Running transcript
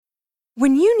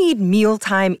When you need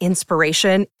mealtime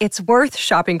inspiration, it's worth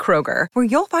shopping Kroger, where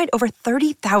you'll find over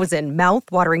 30,000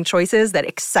 mouth-watering choices that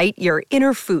excite your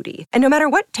inner foodie. And no matter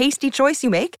what tasty choice you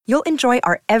make, you'll enjoy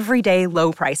our everyday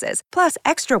low prices, plus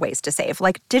extra ways to save,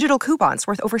 like digital coupons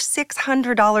worth over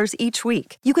 $600 each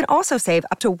week. You can also save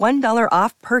up to $1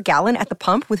 off per gallon at the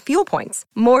pump with fuel points.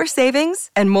 More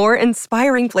savings and more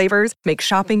inspiring flavors make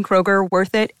shopping Kroger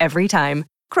worth it every time.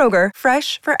 Kroger,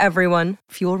 fresh for everyone.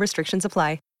 Fuel restrictions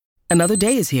apply. Another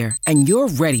day is here, and you're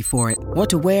ready for it. What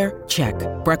to wear? Check.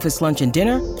 Breakfast, lunch, and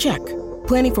dinner? Check.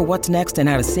 Planning for what's next and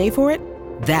how to save for it?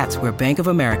 That's where Bank of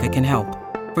America can help.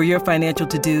 For your financial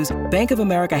to-dos, Bank of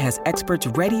America has experts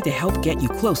ready to help get you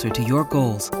closer to your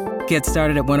goals. Get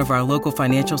started at one of our local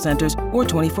financial centers or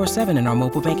 24/7 in our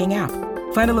mobile banking app.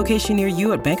 Find a location near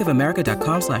you at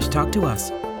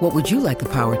bankofamerica.com/talktous. What would you like the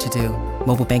power to do?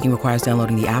 Mobile banking requires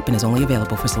downloading the app and is only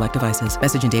available for select devices.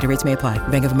 Message and data rates may apply.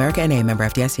 Bank of America N.A., member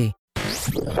FDIC.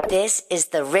 This is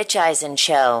the Rich Eisen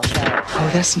Show. Oh,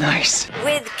 that's nice.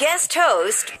 With guest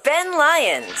host Ben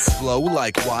Lyons. Flow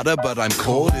like water, but I'm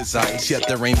cold as ice. Yet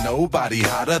there ain't nobody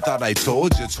hotter. Thought I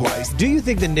told you twice. Do you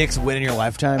think the Knicks win in your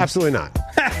lifetime? Absolutely not.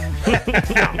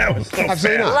 That was so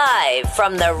Absolutely not. Live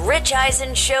from the Rich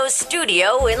Eisen Show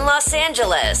studio in Los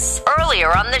Angeles.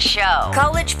 Earlier on the show,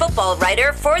 college football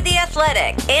writer for The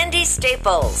Athletic, Andy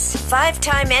Staples.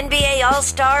 5-time NBA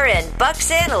All-Star and Bucks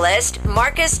analyst,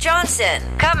 Marcus Johnson.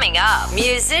 Coming up,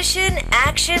 musician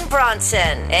Action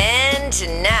Bronson.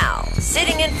 And now,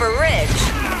 sitting in for Rich,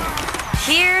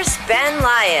 here's Ben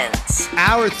Lyons.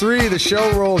 Hour 3, the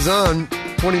show rolls on.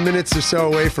 20 minutes or so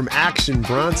away from Action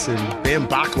Bronson. Bam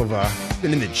Baklava.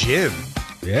 Been in the gym.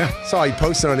 Yeah. Saw he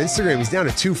posted on Instagram. He's down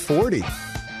to 240.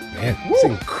 Man. It's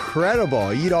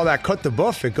incredible. You eat all that cut the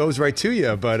buff, it goes right to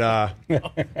you. But I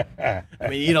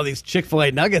mean, you know, these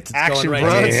Chick-fil-A nuggets. It's Action going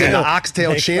right Bronson, to the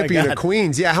oxtail champion of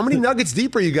Queens. Yeah, how many nuggets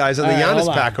deep are you guys on the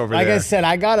Giannis pack over like there? Like I said,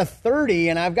 I got a 30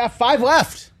 and I've got 5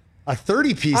 left. A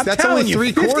 30 piece. I'm That's telling only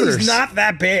you, 3/4. 50's not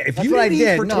that bad. If That's you what I didn't eat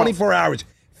did. for No. 24 hours,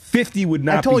 50 would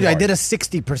not be I told you I hard. did a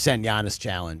 60% Giannis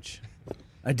challenge.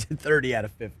 I did 30 out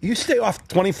of 50. You stay off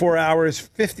 24 hours,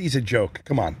 50's a joke.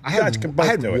 Come on. I You guys can both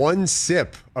had do it. one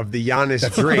sip of the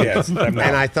Giannis drink, and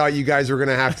I thought you guys were going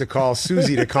to have to call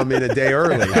Susie to come in a day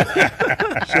early.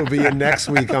 She'll be in next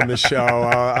week on the show.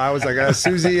 I was like,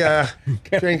 Susie, had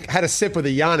a sip of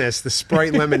the Giannis, the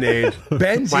Sprite lemonade.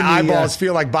 Ben's My in the, eyeballs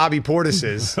feel like Bobby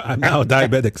Portis's. I'm now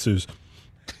diabetic, Suze.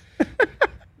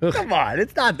 Come on,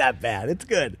 it's not that bad. It's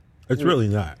good. It's really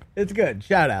not. It's good.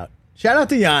 Shout out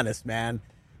to Giannis, man.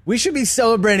 We should be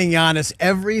celebrating Giannis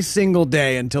every single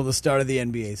day until the start of the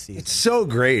NBA season. It's so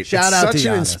great. Shout out to such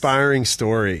an Giannis. inspiring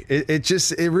story.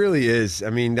 It really is.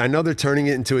 I mean, I know they're turning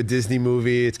it into a Disney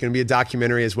movie. It's going to be a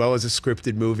documentary as well as a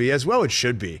scripted movie, as well it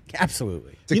should be.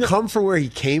 Absolutely. To come from where he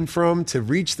came from, to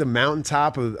reach the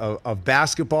mountaintop of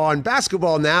basketball. And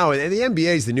basketball now, and the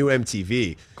NBA is the new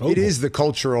MTV. It is the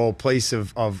cultural place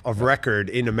of record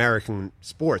in American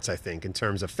sports, I think, in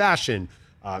terms of fashion,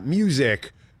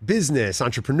 music, business,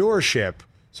 entrepreneurship,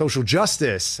 social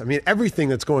justice. I mean, everything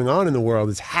that's going on in the world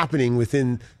is happening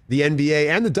within the NBA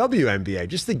and the WNBA.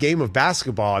 Just the game of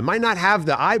basketball. It might not have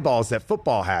the eyeballs that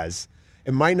football has.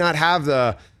 It might not have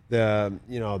the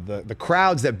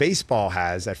crowds that baseball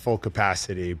has at full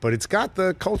capacity, but it's got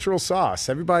the cultural sauce.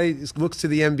 Everybody looks to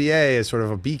the NBA as sort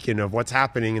of a beacon of what's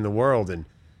happening in the world,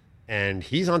 and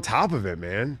he's on top of it,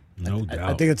 man. No doubt.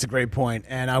 I think it's a great point,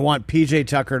 and I want PJ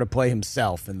Tucker to play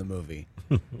himself in the movie.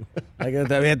 I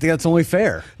think that's only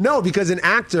fair. No, because an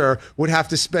actor would have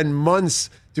to spend months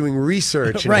doing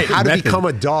research and Right. how to become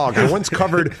a dog. I once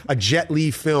covered a Jet Li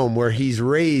film where he's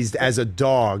raised as a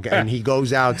dog and he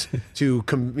goes out to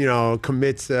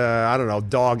commit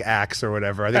dog acts or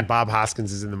whatever. I think Bob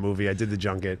Hoskins is in the movie. I did the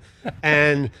junket,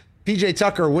 and PJ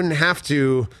Tucker wouldn't have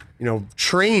to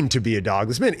train to be a dog.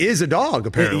 This man is a dog,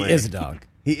 apparently. He is a dog.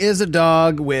 He is a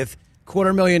dog with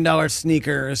 $250,000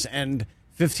 sneakers and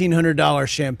 $1,500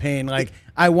 champagne. Like,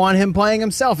 I want him playing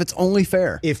himself. It's only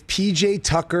fair. If PJ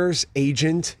Tucker's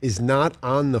agent is not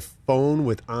on the phone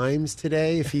with Imes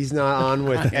today, if he's not on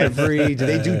with do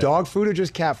they do dog food or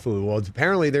just cat food? Well,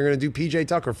 apparently they're going to do PJ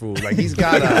Tucker food. Like he's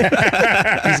got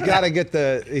to get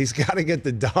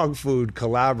the dog food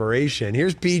collaboration.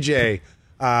 Here's PJ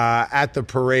at the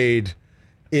parade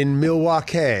in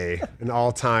Milwaukee, an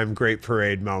all-time great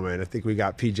parade moment. I think we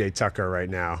got PJ Tucker right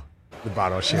now. The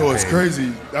bottle of champagne. Yo, it's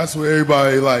crazy. That's what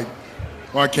everybody, when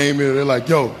I came in, they're like,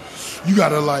 yo, you got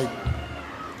to,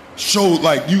 show,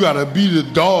 you got to be the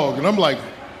dog. And I'm like,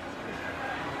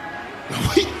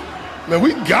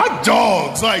 we got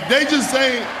dogs. They just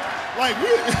saying, I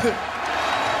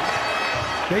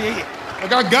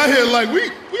got here,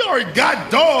 We already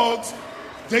got dogs.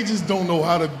 They just don't know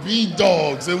how to be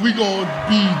dogs, and we gonna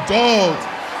be dogs.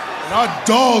 And our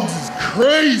dogs is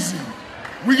crazy.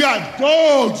 We got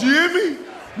dogs, you hear me?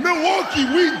 Milwaukee,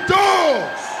 we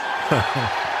dogs.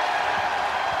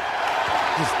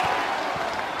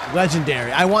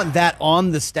 Legendary. I want that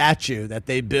on the statue that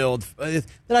they build. They're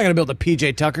not going to build a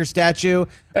PJ Tucker statue,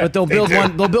 but they'll build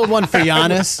one. They'll build one for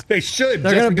Giannis. They should.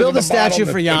 They're going to build a statue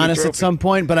for Giannis at some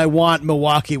point, but I want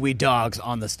Milwaukee We Dogs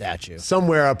on the statue.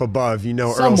 Somewhere up above,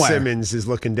 Earl Simmons is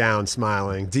looking down,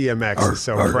 smiling. DMX is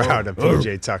so proud of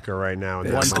PJ Tucker right now.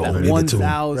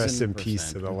 1,000%. Rest in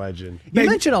peace to the legend. You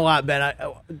mentioned a lot, Ben,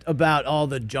 about all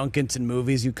the junkets and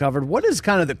movies you covered. What is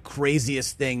kind of the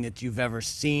craziest thing that you've ever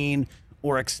seen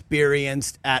or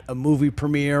experienced at a movie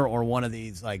premiere or one of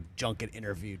these like junket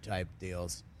interview type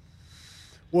deals?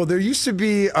 Well, there used to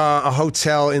be a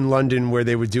hotel in London where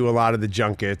they would do a lot of the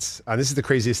junkets. This is the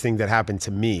craziest thing that happened to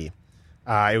me.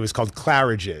 It was called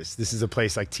Claridge's. This is a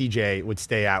place like TJ would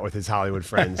stay at with his Hollywood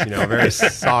friends. Very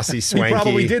saucy, swanky. You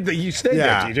probably did that. You stayed there,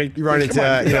 TJ. You run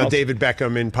into David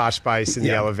Beckham and Posh Spice in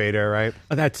the elevator, right?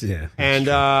 Oh, that's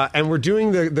And we're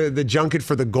doing the junket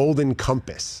for the Golden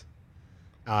Compass.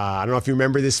 I don't know if you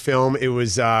remember this film. It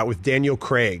was with Daniel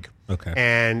Craig. Okay.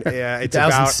 And it's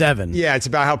 2007. It's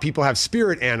about how people have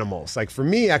spirit animals. Like for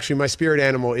me, actually, my spirit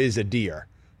animal is a deer.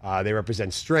 They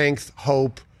represent strength,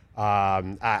 hope.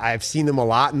 I've seen them a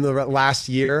lot in the last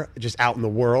year, just out in the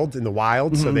world, in the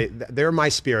wild. Mm-hmm. So they're my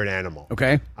spirit animal.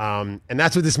 Okay. And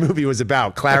that's what this movie was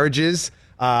about. Claridge's,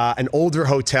 an older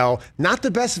hotel, not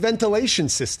the best ventilation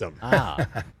system.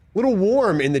 Little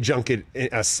warm in the junket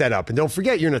setup. And don't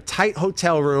forget, you're in a tight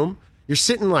hotel room. You're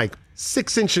sitting like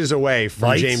 6 inches away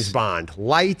from James Bond.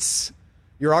 Lights.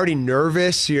 You're already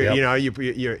nervous. You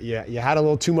had a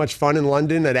little too much fun in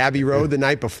London at Abbey Road the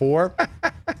night before.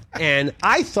 And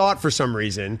I thought for some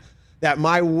reason that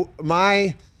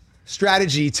my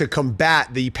strategy to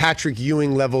combat the Patrick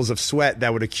Ewing levels of sweat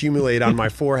that would accumulate on my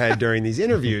forehead during these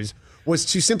interviews was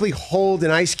to simply hold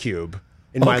an ice cube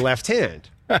in my left hand.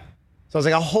 So I was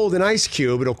like, I'll hold an ice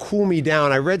cube. It'll cool me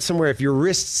down. I read somewhere if your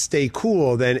wrists stay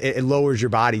cool, then it lowers your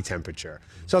body temperature.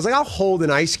 So I was like, I'll hold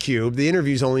an ice cube. The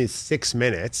interview's only 6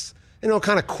 minutes, and it'll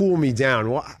kind of cool me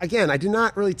down. Well, again, I did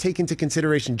not really take into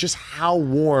consideration just how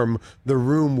warm the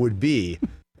room would be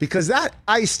because that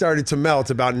ice started to melt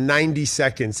about 90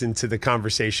 seconds into the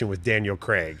conversation with Daniel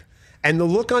Craig. And the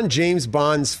look on James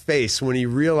Bond's face when he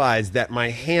realized that my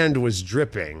hand was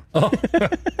dripping.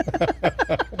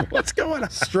 What's going on?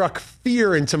 Struck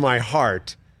fear into my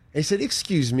heart. And he said,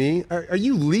 "Excuse me, are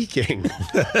you leaking?"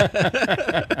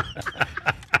 I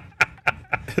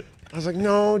was like,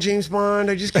 "No, James Bond,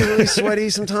 I just get really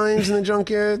sweaty sometimes in the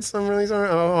junkets. I'm really sorry."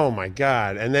 Oh my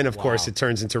God. And then, of course, it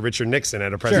turns into Richard Nixon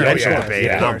at a presidential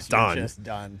debate, and I'm done. Just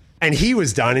done. And he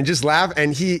was done and just laughed.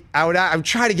 And I'm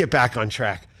trying to get back on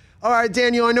track. All right,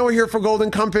 Daniel, I know we're here for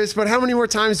Golden Compass, but how many more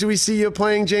times do we see you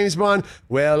playing James Bond?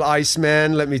 Well,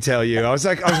 Iceman, let me tell you. I was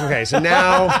like, okay, so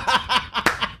now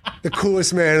the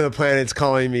coolest man on the planet's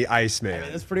calling me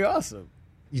Iceman. That's pretty awesome.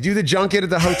 You do the junket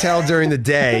at the hotel during the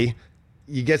day.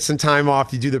 You get some time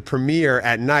off. You do the premiere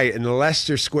at night, and the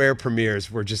Leicester Square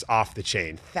premieres were just off the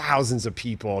chain. Thousands of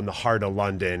people in the heart of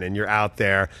London, and you're out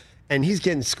there. And he's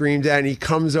getting screamed at, and he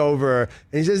comes over,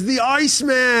 and he says, "The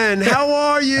Iceman, how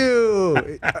are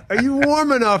you? Are you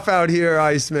warm enough out here,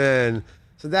 Iceman?"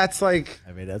 So that's like...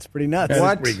 I mean, that's pretty nuts.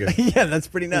 What? That's pretty Yeah, that's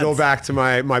pretty nuts. Go back to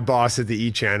my boss at the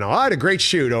E! Channel. I had a great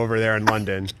shoot over there in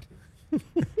London.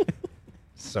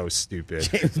 So stupid.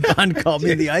 James Bond called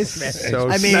me the Iceman.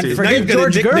 So forget Now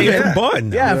George you've got a nickname Gervin. for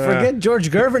Bond. Yeah, forget George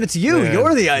Gervin. It's you. Yeah.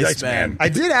 You're the Iceman. Iceman. I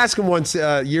did ask him once,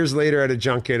 years later at a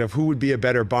junket, of who would be a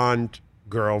better Bond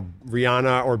girl,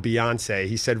 Rihanna or Beyonce.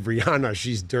 He said Rihanna,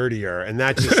 she's dirtier, and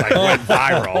that just like went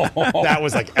viral. That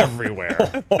was like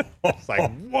everywhere. It's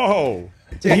like, whoa.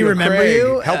 Did he remember Craig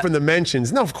you? helping the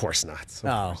mentions? No, of course not. Of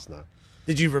course not.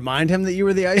 Did you remind him that you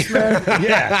were the Iceman?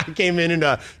 Yeah, he came in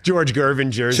a George Gervin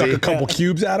jersey. Chuck a couple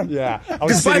cubes at him. Yeah, I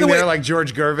was sitting there like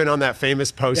George Gervin on that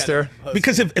famous poster.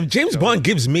 Because if James Bond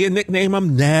gives me a nickname,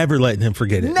 I'm never letting him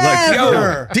forget it.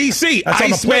 Never. Like, yo, DC, That's on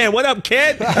the plate. Iceman, what up,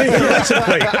 kid?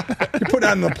 You put it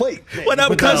on the plate. What up,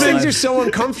 Things cousin? are so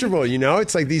uncomfortable,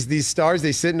 It's like these stars,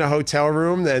 they sit in a hotel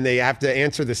room and they have to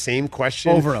answer the same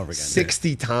question Over and over again.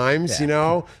 60 times,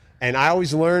 And I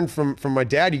always learned from my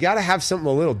dad, you got to have something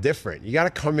a little different. You got to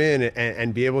come in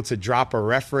and be able to drop a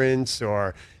reference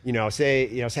or, say,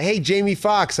 hey, Jamie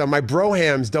Foxx, my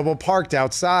Brohams double parked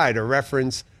outside, a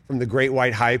reference from the Great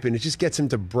White Hype. And it just gets him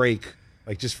to break,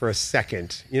 like just for a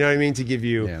second. You know what I mean? To give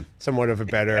you somewhat of a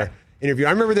better interview.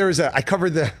 I remember I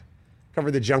covered the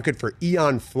Covered the junket for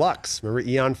Eon Flux. Remember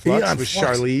Eon Flux Eon with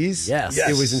Flux. Charlize? Yes.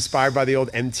 It was inspired by the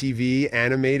old MTV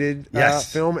animated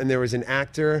film, and there was an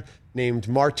actor named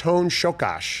Marton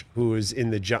Shokash who was in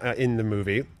the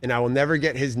movie, and I will never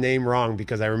get his name wrong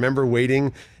because I remember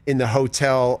waiting in the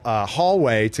hotel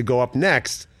hallway to go up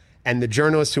next, and the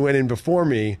journalist who went in before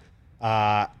me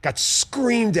got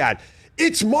screamed at.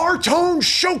 It's Marton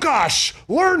Shokash.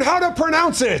 Learn how to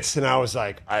pronounce it. And I was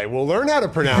like, I will learn how to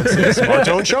pronounce this.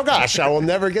 Marton Shokash. I will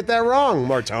never get that wrong,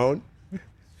 Marton.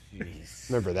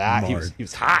 Remember that? He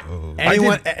was hot.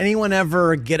 Anyone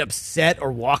ever get upset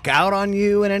or walk out on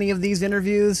you in any of these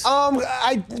interviews?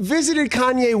 I visited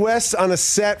Kanye West on a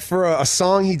set for a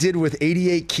song he did with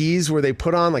 88 Keys where they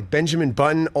put on like Benjamin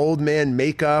Button old man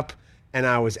makeup, and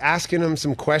I was asking him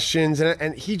some questions,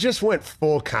 and he just went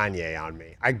full Kanye on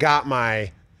me. I got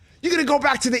my, "You're going to go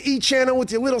back to the E! Channel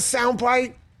with your little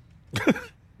soundbite?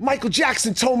 Michael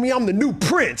Jackson told me I'm the new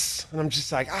Prince." And I'm just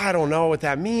like, I don't know what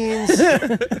that means.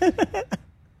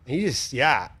 He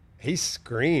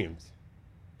screamed.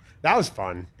 That was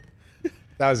fun.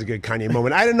 That was a good Kanye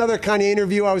moment. I had another Kanye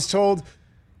interview. I was told,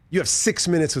 you have 6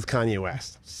 minutes with Kanye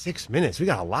West. 6 minutes? We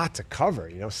got a lot to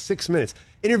cover, 6 minutes.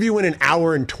 Interview went an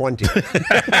hour and 20.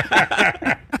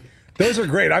 Those are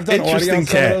great. I've done audio on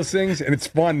some of those things, and it's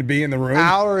fun to be in the room.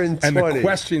 Hour and 20. And the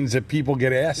questions that people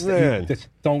get asked, that you just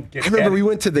don't get. I remember we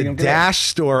went to the Dash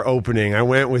store opening. I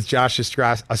went with Josh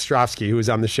Ostrovsky, who was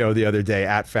on the show the other day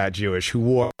at Fat Jewish, who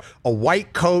wore a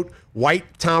white coat,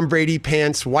 white Tom Brady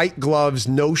pants, white gloves,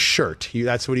 no shirt.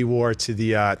 That's what he wore to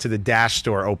the Dash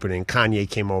store opening. Kanye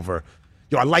came over.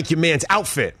 Yo, I like your man's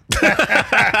outfit.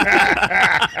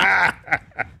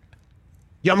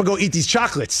 Yo, I'm going to go eat these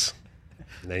chocolates.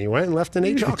 And then he went and left and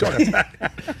ate chocolates.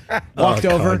 Walked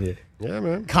over. Kanye. Yeah,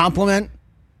 man. Compliment.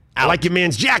 I like your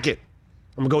man's jacket.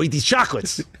 I'm going to go eat these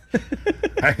chocolates.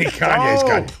 I think Kanye's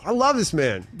got. I love this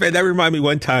man. Man, that reminded me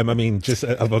one time, just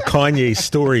of a Kanye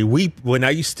story. When I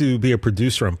used to be a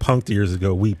producer on Punk'd years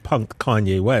ago, we punked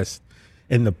Kanye West.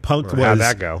 And the punk was... How'd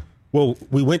that go? Well,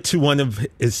 we went to one of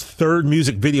his third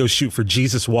music video shoot for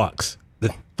Jesus Walks.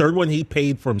 The third one he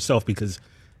paid for himself because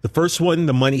the first one,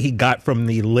 the money he got from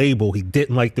the label, he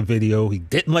didn't like the video. He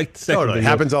didn't like the second video. It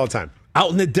happens all the time.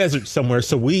 Out in the desert somewhere.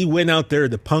 So we went out there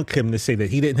to punk him to say that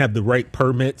he didn't have the right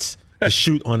permits to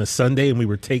shoot on a Sunday, and we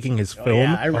were taking his film.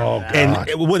 Yeah, I remember that.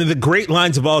 And one of the great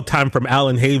lines of all time from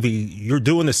Alan Havey, you're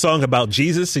doing a song about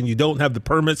Jesus and you don't have the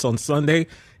permits on Sunday.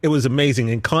 It was amazing.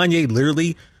 And Kanye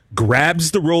literally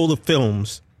grabs the roll of film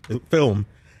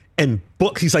and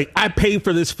book. He's like, I paid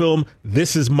for this film.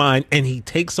 This is mine. And he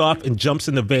takes off and jumps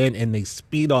in the van and they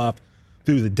speed off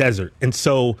through the desert. And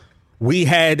so we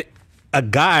had a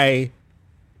guy,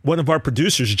 one of our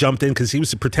producers jumped in because he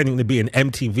was pretending to be an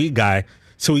MTV guy.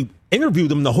 So he interviewed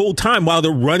him the whole time while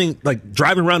they're running, like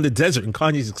driving around the desert. And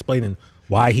Kanye's explaining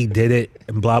why he did it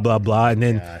and blah, blah, blah. And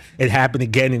then it happened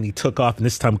again and he took off. And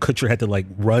this time Kutcher had to like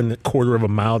run a quarter of a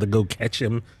mile to go catch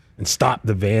him and stop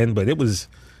the van. But it was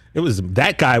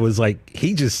that guy was like,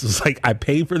 he just was like, I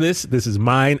paid for this. This is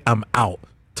mine. I'm out.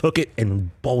 Took it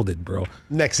and bolted, bro.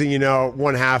 Next thing you know,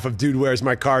 one half of Dude, Where's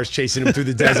My Car is chasing him through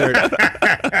the desert.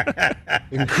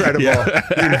 Incredible. Yeah.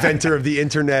 The inventor of the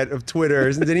internet, of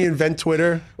Twitter. Didn't he invent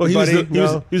Twitter? Well, he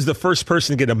was the first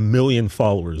person to get 1 million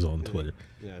followers on Twitter.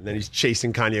 Yeah, and then he's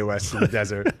chasing Kanye West in the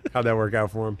desert. How'd that work out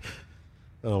for him?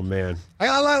 Oh, man.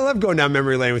 I love going down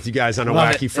memory lane with you guys on a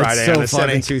wacky Friday on a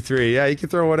 723. Yeah, you can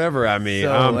throw whatever at me.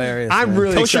 So hilarious, I'm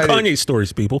really excited. Tell us your Kanye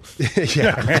stories, people.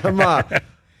 Yeah,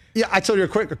 yeah, I told you a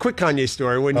quick Kanye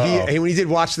story. When he did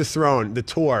Watch the Throne, the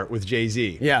tour with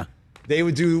Jay-Z. Yeah. They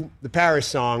would do the Paris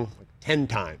song 10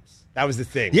 times. That was the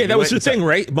thing. Yeah, that was the thing,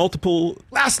 right? Multiple.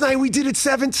 Last night we did it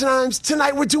 7 times.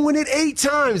 Tonight we're doing it 8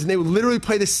 times. And they would literally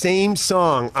play the same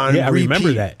song on repeat I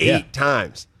remember that. 8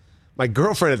 times. My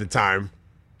girlfriend at the time,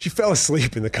 she fell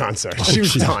asleep in the concert. She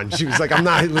was done. She was like, I'm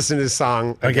not listening to this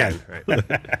song again. Right.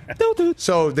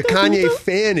 So the Kanye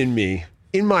fan in me,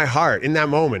 in my heart, in that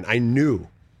moment, I knew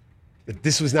that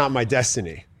this was not my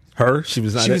destiny. She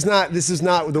was not. This is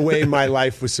not the way my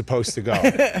life was supposed to go.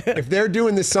 If they're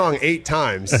doing this song 8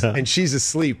 times and she's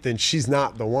asleep, then she's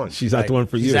not the one. She's not the one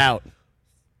for you. She's out.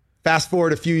 Fast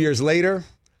forward a few years later,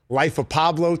 Life of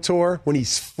Pablo tour, when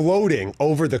he's floating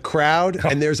over the crowd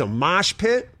and there's a mosh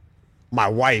pit, my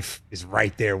wife is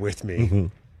right there with me. Mm-hmm.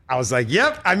 I was like,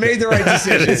 yep, I made the right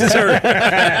decision. This is her.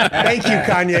 Thank you,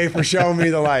 Kanye, for showing me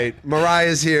the light.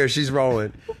 Mariah's here. She's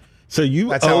rolling. So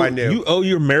that's how I knew. You owe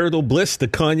your marital bliss to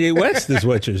Kanye West, is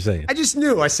what you're saying. I just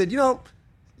knew. I said, you're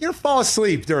gonna fall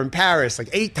asleep during Paris like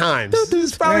 8 times.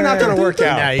 It's probably not gonna work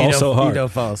out. Nah, you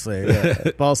don't fall asleep.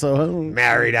 Yeah. Fall so home.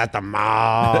 Married at the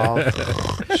mall.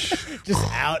 Just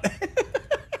Just out.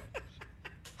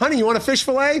 Honey, you want a fish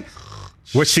fillet?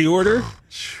 What's she order?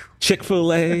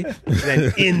 Chick-fil-A.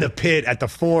 Then in the pit at the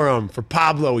Forum for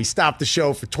Pablo, he stopped the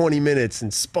show for 20 minutes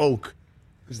and spoke.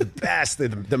 It was the best.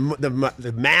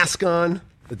 The mask on,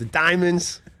 with the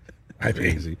diamonds.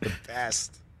 Crazy. The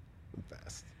best.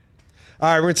 All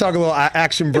right, we're going to talk a little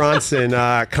Action Bronson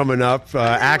coming up.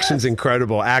 Action's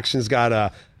incredible. Action's got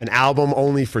an album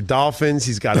only for dolphins.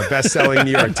 He's got a best-selling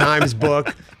New York Times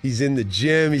book. He's in the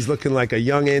gym. He's looking like a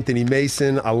young Anthony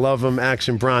Mason. I love him.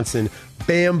 Action Bronson.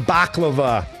 Bam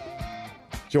Baklava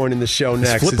joining the show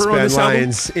next. It's Ben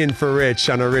Lyons in for Rich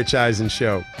on a Rich Eisen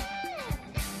show.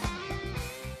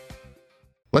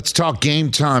 Let's talk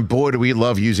Game Time. Boy, do we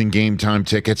love using Game Time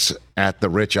tickets at the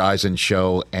Rich Eisen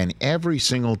show. And every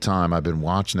single time I've been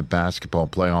watching the basketball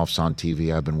playoffs on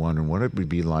TV, I've been wondering what it would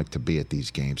be like to be at these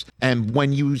games. And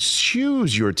when you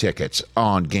choose your tickets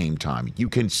on Game Time, you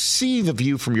can see the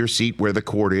view from your seat where the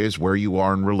court is, where you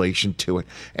are in relation to it.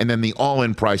 And then the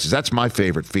all-in prices. That's my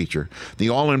favorite feature. The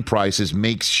all-in prices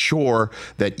makes sure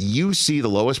that you see the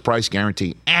lowest price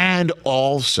guarantee and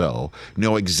also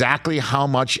know exactly how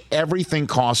much everything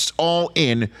costs all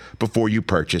in before you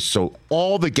purchase. So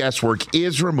all the guesswork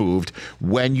is removed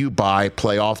when you buy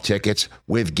playoff tickets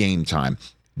with Game Time.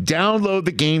 Download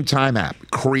the Game Time app,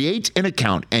 create an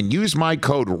account, and use my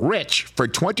code RICH for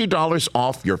 $20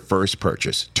 off your first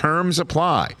purchase. Terms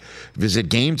apply. Visit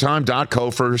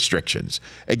GameTime.co for restrictions.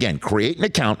 Again, create an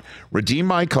account, redeem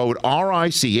my code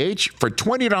RICH for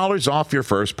 $20 off your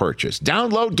first purchase.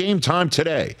 Download Game Time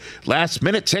today. Last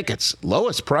minute tickets,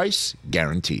 lowest price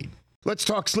guaranteed. Let's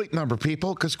talk Sleep Number,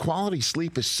 people, because quality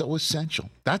sleep is so essential.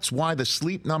 That's why the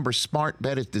Sleep Number smart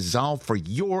bed is designed for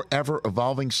your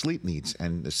ever-evolving sleep needs,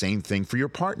 and the same thing for your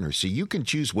partner, so you can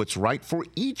choose what's right for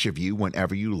each of you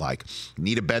whenever you like.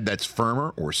 Need a bed that's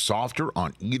firmer or softer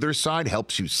on either side,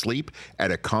 helps you sleep at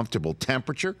a comfortable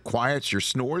temperature, quiets your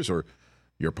snores or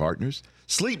your partner's?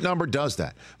 Sleep Number does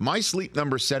that. My Sleep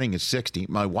Number setting is 60.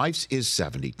 My wife's is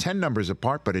 70. 10 numbers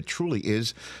apart, but it truly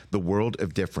is the world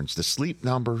of difference. The Sleep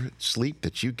Number sleep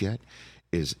that you get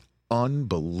is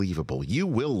unbelievable. You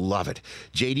will love it.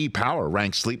 J.D. Power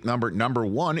ranks Sleep Number number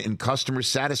 1 in customer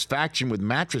satisfaction with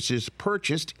mattresses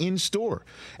purchased in store.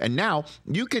 And now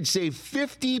you could save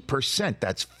 50%.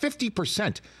 That's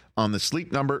 50% on the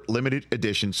Sleep Number limited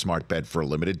edition smart bed for a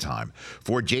limited time.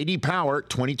 For J.D. Power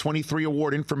 2023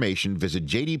 award information, visit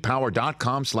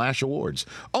jdpower.com/awards.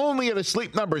 Only at a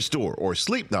Sleep Number store or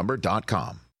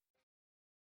sleepnumber.com.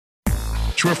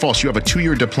 True or false? You have a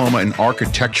 2-year diploma in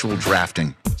architectural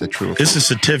drafting. Is that true or false? It's a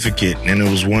certificate, and it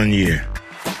was 1 year.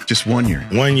 Just 1 year?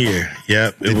 1 year,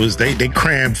 yep. It was, they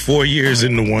crammed 4 years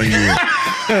into 1 year.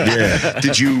 Yeah.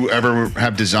 Did you ever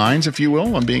have designs, if you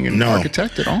will, on being an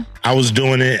architect at all? I was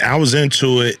doing it. I was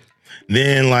into it.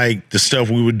 Then, like, the stuff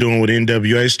we were doing with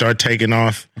NWA started taking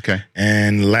off. Okay.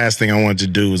 And the last thing I wanted to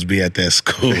do was be at that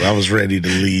school. I was ready to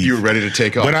leave. You were ready to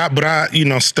take off. But I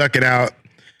stuck it out.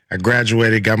 I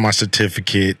graduated, got my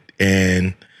certificate,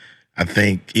 and I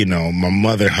think, my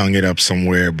mother hung it up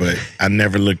somewhere, but I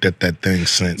never looked at that thing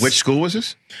since. Which school was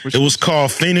this? It was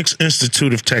called Phoenix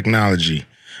Institute of Technology.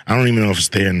 I don't even know if it's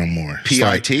there no more.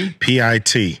 PIT?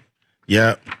 PIT.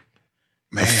 Yep.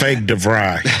 Man. A fake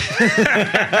DeVry.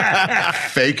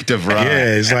 Fake DeVry.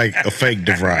 Yeah, it's like a fake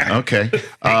DeVry. Okay.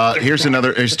 Here's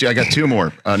another. I got 2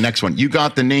 more. Next one. You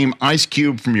got the name Ice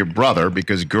Cube from your brother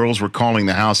because girls were calling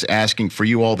the house asking for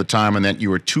you all the time and that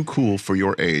you were too cool for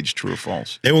your age. True or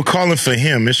false? They were calling for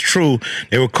him. It's true.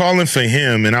 They were calling for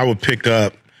him, and I would pick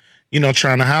up,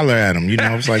 trying to holler at him.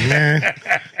 I was like, man,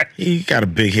 he got a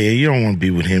big head. You don't want to be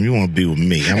with him. You want to be with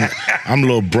me. I'm a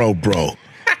little bro.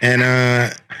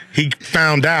 And he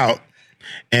found out.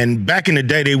 And back in the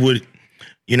day, they would,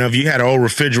 if you had an old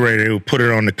refrigerator, they would put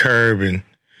it on the curb and,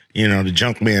 the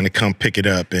junk man to come pick it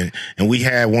up. And we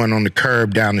had one on the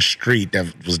curb down the street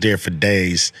that was there for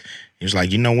days. He was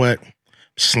like, you know what?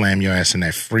 Slam your ass in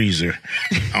that freezer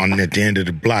at the end of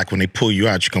the block. When they pull you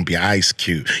out, you're going to be an ice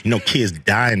cube. Kids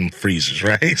die in freezers,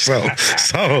 right? So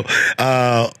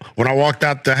when I walked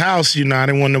out the house, I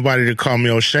didn't want nobody to call me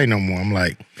O'Shea no more. I'm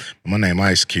like, my name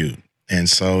Ice Cube. And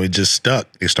so it just stuck.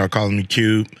 They started calling me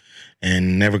Cube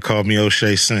and never called me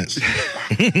O'Shea since.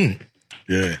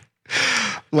 Yeah.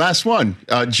 Last one.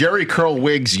 Jerry curl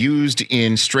wigs used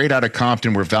in Straight Outta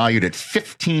Compton were valued at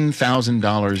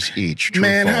 $15,000 each. True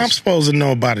Man, or false? how I'm supposed to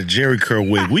know about a Jerry curl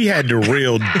wig? We had the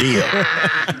real deal.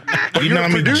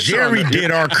 Jerry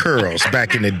did our curls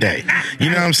back in the day. You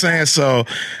know what I'm saying? So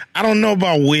I don't know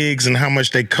about wigs and how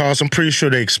much they cost. I'm pretty sure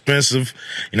they're expensive.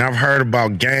 I've heard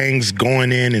about gangs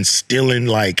going in and stealing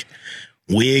like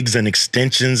wigs and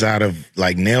extensions out of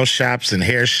like nail shops and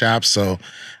hair shops. So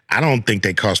I don't think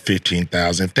they cost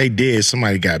 $15,000. If they did,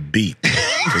 somebody got beat.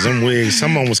 Because them wigs,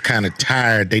 someone was kind of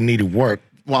tired. They needed work.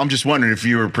 Well, I'm just wondering if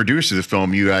you were a producer of the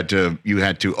film, you had to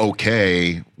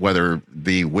okay whether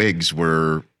the wigs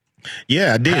were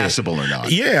I did. passable or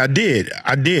not. Yeah, I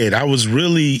did. I was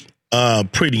really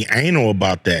pretty anal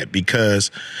about that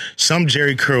because some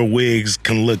Jerry curl wigs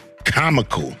can look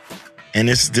comical. And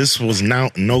this was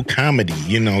no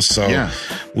comedy, so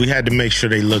we had to make sure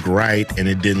they look right and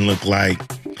it didn't look like,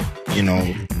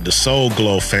 the Soul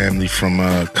Glow family from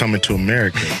Coming to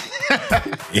America.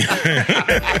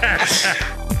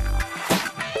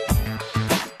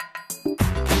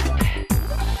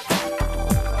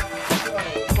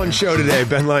 Fun show today.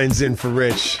 Ben Lyons in for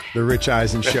Rich. The Rich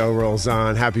Eisen show rolls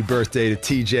on. Happy birthday to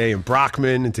TJ and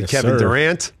Brockman and to Kevin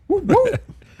Durant.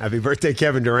 Happy birthday,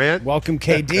 Kevin Durant. Welcome,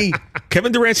 KD.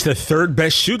 Kevin Durant's the third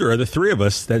best shooter of the three of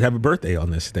us that have a birthday on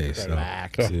this day. So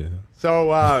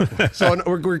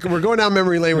we're going down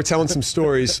memory lane. We're telling some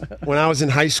stories. When I was in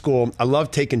high school, I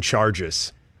loved taking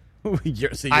charges.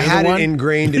 I had it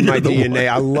ingrained in my DNA.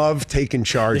 I love taking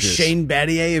charges. The Shane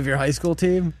Battier of your high school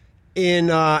team? In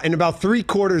about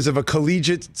 3/4 of a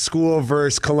collegiate school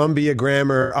versus Columbia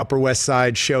Grammar Upper West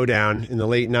Side showdown in the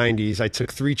late 90s, I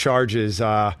took 3 charges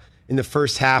in the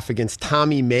first half against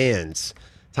Tommy Manns.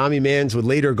 Tommy Manns would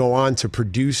later go on to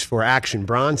produce for Action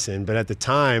Bronson, but at the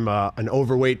time, an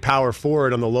overweight power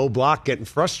forward on the low block getting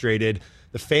frustrated.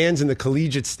 The fans in the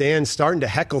collegiate stands starting to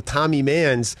heckle Tommy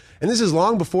Manns, and this is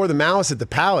long before the Malice at the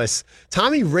Palace.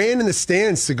 Tommy ran in the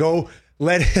stands to go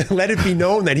let it be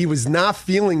known that he was not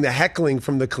feeling the heckling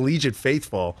from the collegiate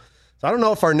faithful. So I don't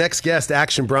know if our next guest,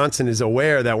 Action Bronson, is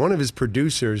aware that one of his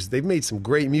producers, they've made some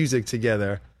great music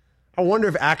together. I wonder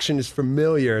if Action is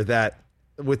familiar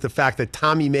with the fact that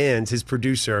Tommy Manns, his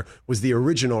producer, was the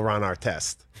original Ron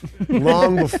Artest,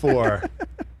 long before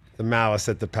the Malice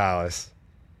at the Palace.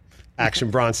 Action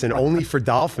Bronson, Only for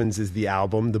Dolphins is the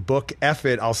album. The book, F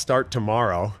It, I'll Start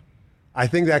Tomorrow. I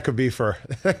think that could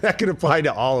that could apply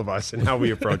to all of us and how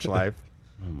we approach life.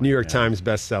 New York Times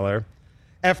bestseller.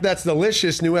 F That's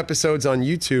Delicious, new episodes on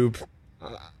YouTube.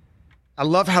 I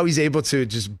love how he's able to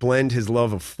just blend his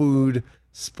love of food,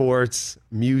 sports,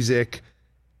 music,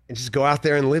 and just go out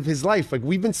there and live his life. Like,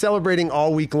 we've been celebrating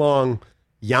all week long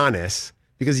Giannis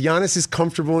because Giannis is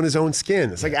comfortable in his own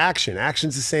skin. It's like Action.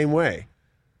 Action's the same way.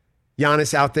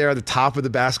 Giannis out there at the top of the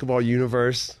basketball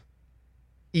universe,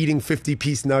 eating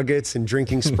 50-piece nuggets and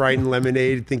drinking Sprite and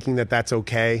lemonade, thinking that that's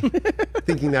okay,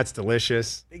 thinking that's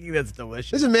delicious.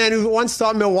 This is a man who once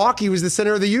thought Milwaukee was the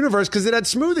center of the universe because it had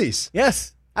smoothies.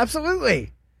 Yes,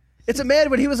 absolutely. It's a man,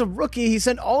 when he was a rookie, he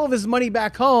sent all of his money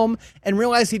back home and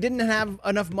realized he didn't have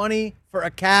enough money for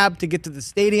a cab to get to the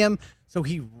stadium. So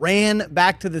he ran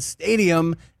back to the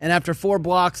stadium, and after 4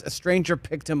 blocks, a stranger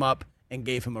picked him up and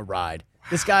gave him a ride. Wow.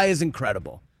 This guy is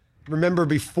incredible. Remember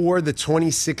before the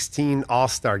 2017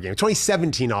 All-Star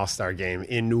game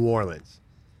in New Orleans.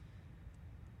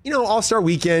 All-Star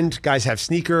weekend, guys have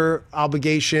sneaker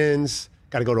obligations,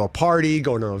 got to go to a party,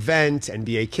 go to an event,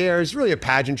 NBA cares, really a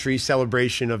pageantry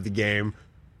celebration of the game.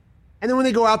 And then when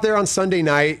they go out there on Sunday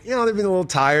night, they've been a little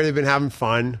tired, they've been having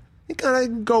fun. They kind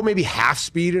of go maybe half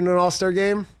speed in an All-Star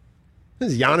game.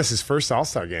 This is Giannis' first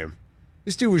All-Star game.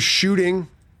 This dude was shooting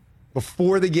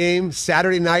before the game.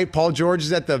 Saturday night, Paul George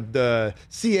is at the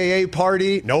CAA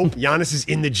party. Nope, Giannis is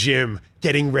in the gym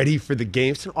getting ready for the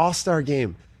game. It's an All-Star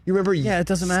game. You remember? Yeah, it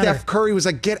doesn't matter. Steph Curry was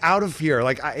like, get out of here.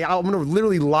 Like, I'm going to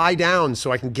literally lie down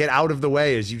so I can get out of the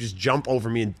way as you just jump over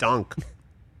me and dunk.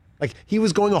 Like, he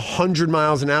was going 100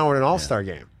 miles an hour in an All-Star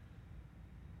game.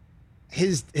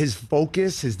 His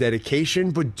focus, his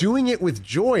dedication, but doing it with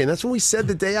joy. And that's what we said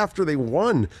the day after they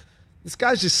won. This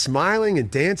guy's just smiling and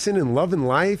dancing and loving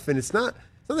life. And it's not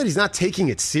that he's not taking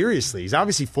it seriously. He's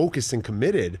obviously focused and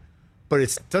committed. But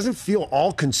it doesn't feel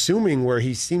all-consuming where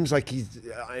he seems like he's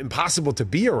impossible to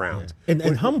be around.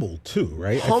 And humble, too,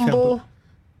 right? Humble.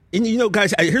 And,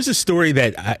 guys, here's a story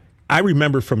that I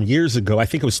remember from years ago. I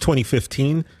think it was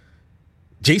 2015.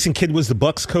 Jason Kidd was the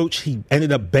Bucks coach. He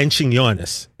ended up benching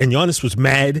Giannis. And Giannis was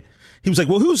mad. He was like,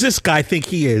 well, who's this guy think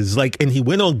he is? And he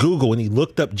went on Google and he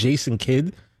looked up Jason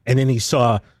Kidd. And then he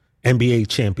saw NBA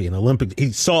champion, Olympic.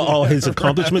 He saw all his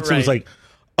accomplishments and was like,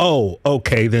 oh,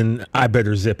 okay, then I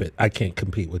better zip it. I can't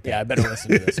compete with that. Yeah, I better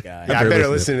listen to this guy. I better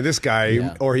listen to this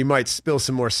guy, or he might spill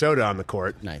some more soda on the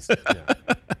court. Nice. Yeah.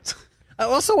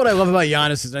 Also, what I love about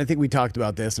Giannis is, and I think we talked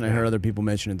about this, and I heard other people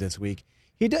mention it this week,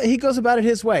 he goes about it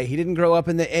his way. He didn't grow up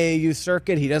in the AAU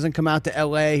circuit. He doesn't come out to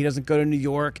L.A. He doesn't go to New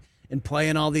York and play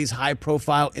in all these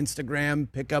high-profile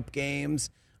Instagram pickup games.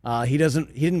 He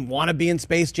didn't want to be in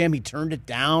Space Jam. He turned it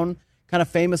down, kind of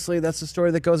famously. That's the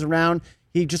story that goes around.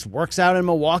 He just works out in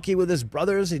Milwaukee with his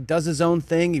brothers. He does his own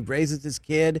thing. He raises his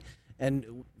kid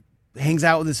and hangs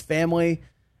out with his family.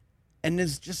 And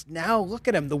is just now, look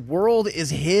at him. The world is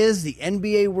his. The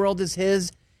NBA world is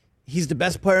his. He's the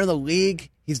best player in the league.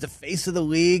 He's the face of the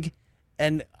league.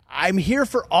 And I'm here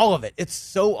for all of it. It's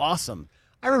so awesome.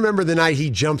 I remember the night he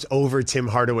jumped over Tim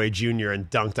Hardaway Jr. and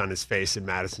dunked on his face in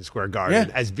Madison Square Garden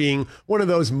as being one of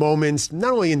those moments,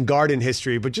 not only in Garden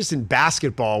history, but just in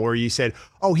basketball where you said,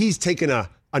 oh, he's taken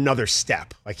another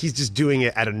step. Like he's just doing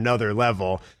it at another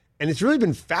level. And it's really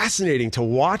been fascinating to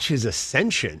watch his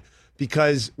ascension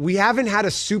because we haven't had a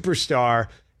superstar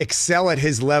excel at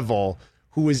his level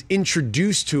who was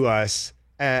introduced to us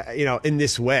in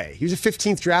this way. He was a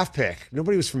 15th draft pick.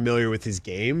 Nobody was familiar with his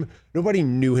game. Nobody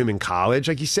knew him in college.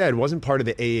 Like you said, wasn't part of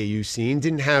the AAU scene.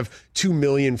 Didn't have 2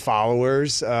 million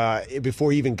followers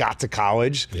before he even got to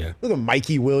college. Yeah. Look at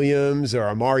Mikey Williams or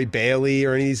Amari Bailey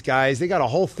or any of these guys. They got a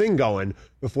whole thing going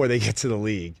before they get to the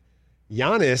league.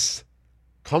 Giannis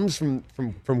comes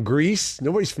from Greece.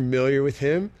 Nobody's familiar with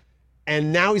him.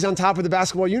 And now he's on top of the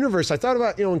basketball universe. I thought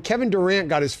about, when Kevin Durant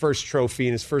got his first trophy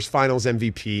and his first finals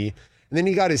MVP, and then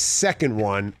he got his second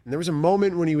one. And there was a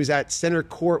moment when he was at center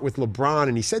court with LeBron,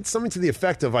 and he said something to the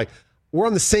effect of, like, we're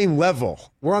on the same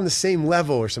level. We're on the same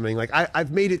level or something. Like,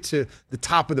 I've made it to the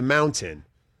top of the mountain.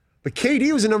 But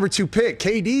KD was a number 2 pick.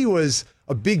 KD was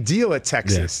a big deal at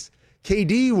Texas. Yeah.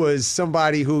 KD was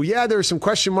somebody who, there were some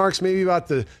question marks maybe about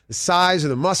the size or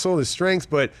the muscle, the strength,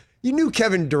 but you knew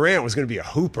Kevin Durant was going to be a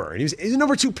hooper. And he's a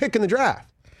number 2 pick in the draft.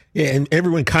 Yeah, and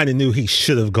everyone kind of knew he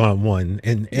should have gone 1.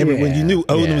 And when you knew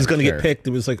Odin was going to get picked,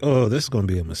 it was like, oh, this is going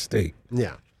to be a mistake.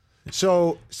 Yeah.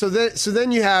 So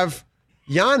then you have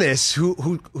Giannis,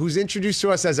 who's introduced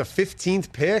to us as a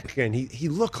 15th pick, and he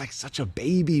looked like such a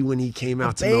baby when he came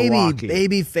out to Milwaukee.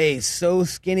 Baby face, so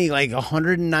skinny, like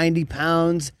 190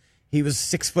 pounds. He was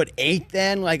 6'8"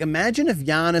 then. Like, imagine if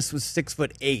Giannis was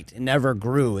 6'8" and never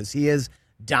grew. Is he as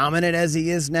dominant as he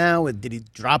is now? Did he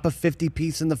drop a 50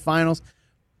 piece in the finals?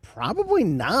 Probably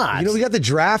not. We got the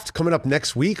draft coming up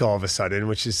next week all of a sudden,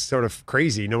 which is sort of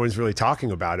crazy. No one's really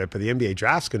talking about it, but the NBA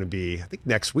draft's going to be, I think,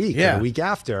 next week or the week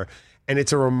after. And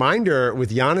it's a reminder with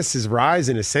Giannis's rise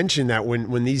and ascension that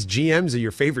when these GMs of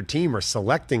your favorite team are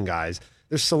selecting guys,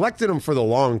 they're selecting them for the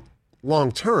long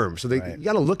term. So you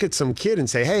got to look at some kid and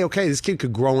say, hey, okay, this kid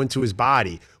could grow into his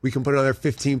body. We can put another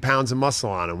 15 pounds of muscle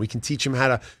on him. We can teach him how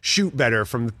to shoot better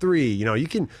from the 3.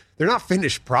 They're not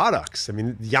finished products. I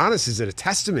mean, Giannis is a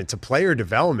testament to player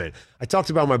development. I talked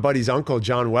about my buddy's uncle,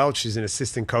 John Welch, who's an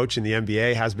assistant coach in the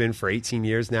NBA, has been for 18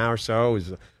 years now or so.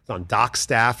 He's on Doc's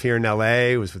staff here in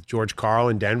LA, was with George Karl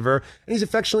in Denver. And he's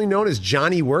affectionately known as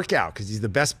Johnny Workout because he's the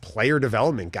best player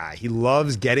development guy. He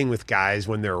loves getting with guys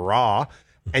when they're raw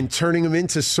and turning them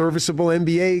into serviceable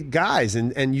NBA guys.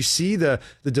 And you see the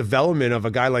development of a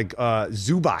guy like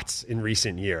Zubac in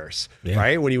recent years,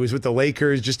 right? When he was with the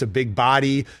Lakers, just a big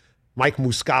body. Mike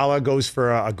Muscala goes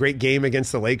for a great game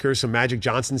against the Lakers. So Magic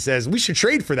Johnson says, we should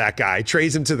trade for that guy.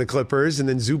 Trades him to the Clippers. And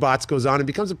then Zubac goes on and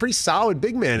becomes a pretty solid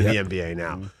big man in the NBA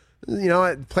now.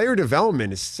 Player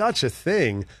development is such a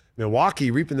thing.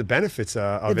 Milwaukee reaping the benefits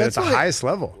of it at the highest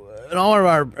level. In all of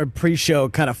our pre-show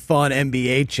kind of fun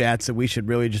NBA chats that we should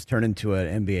really just turn into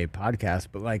an NBA podcast.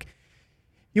 But like,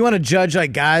 you want to judge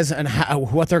like guys and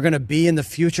what they're going to be in the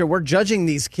future. We're judging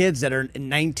these kids that are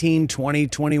 19, 20,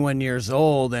 21 years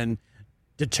old and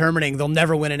determining they'll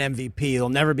never win an MVP. They'll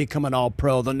never become an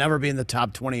all-pro. They'll never be in the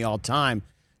top 20 all time.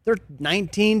 They're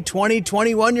 19, 20,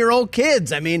 21-year-old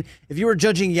kids. I mean, if you were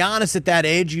judging Giannis at that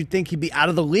age, you'd think he'd be out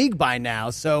of the league by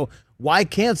now. So why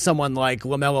can't someone like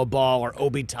LaMelo Ball or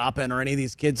Obi Toppin or any of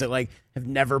these kids that like have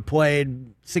never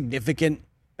played significant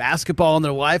basketball in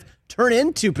their life turn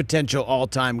into potential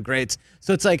all-time greats?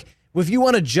 So it's like, if you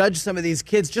want to judge some of these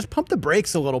kids, just pump the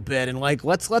brakes a little bit and like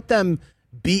let's let them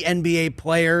be NBA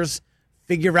players,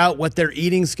 figure out what their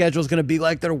eating schedule is going to be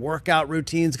like, their workout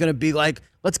routine is going to be like.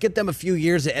 Let's get them a few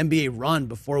years of NBA run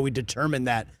before we determine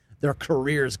that their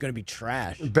career is going to be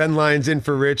trash. Ben Lyons in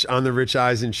for Rich on the Rich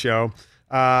Eisen Show.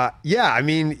 I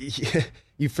mean,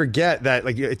 you forget that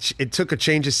like it took a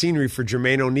change of scenery for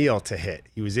Jermaine O'Neal to hit.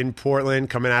 He was in Portland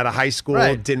coming out of high school,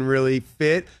 didn't really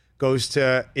fit, goes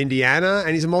to Indiana,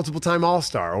 and he's a multiple-time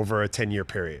All-Star over a 10-year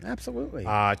period. Absolutely.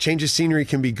 Change of scenery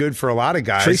can be good for a lot of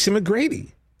guys.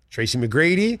 Tracy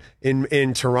McGrady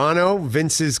in Toronto,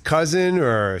 Vince's cousin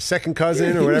or second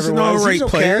cousin or whatever it was. He was an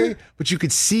player. But you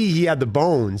could see he had the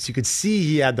bones. You could see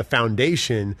he had the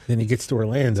foundation. Then he gets to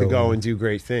Orlando to go and do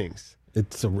great things.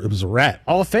 it was a wrap.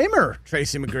 Hall of Famer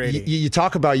Tracy McGrady. You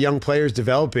talk about young players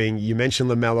developing. You mentioned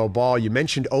LaMelo Ball. You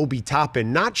mentioned Obi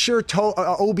Toppin. Not sure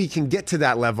Obi can get to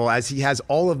that level as he has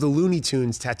all of the Looney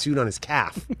Tunes tattooed on his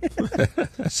calf.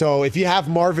 So if you have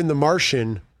Marvin the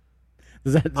Martian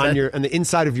on the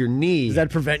inside of your knee, does that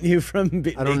prevent you from?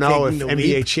 I don't know if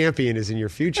NBA champion is in your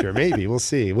future. Maybe we'll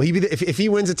see. Will he be if he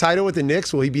wins a title with the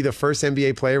Knicks? Will he be the first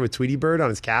NBA player with Tweety Bird on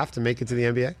his calf to make it to the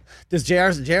NBA? Does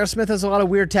J.R. Smith has a lot of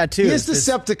weird tattoos? He has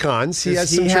Decepticons. He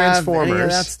has some Transformers. Any of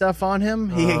that stuff on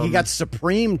him? He got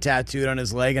Supreme tattooed on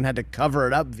his leg and had to cover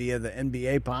it up via the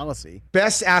NBA policy.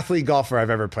 Best athlete golfer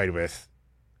I've ever played with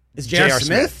is J.R.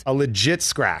 Smith. A legit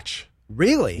scratch.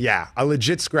 Really? Yeah, a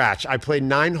legit scratch. I played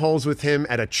 9 holes with him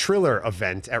at a Triller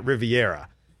event at Riviera.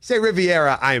 You say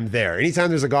Riviera, I am there. Anytime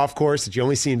there's a golf course that you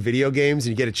only see in video games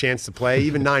and you get a chance to play,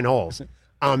 even 9 holes,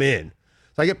 I'm in.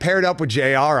 So I get paired up with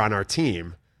JR on our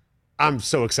team. I'm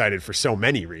so excited for so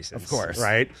many reasons. Of course.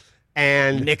 Right?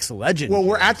 And Knicks legend. Well,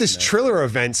 we're at this Triller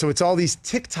event, so it's all these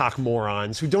TikTok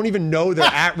morons who don't even know they're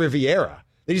at Riviera.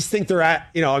 They just think they're at,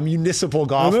 a municipal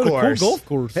golf course. Cool golf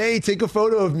course. Hey, take a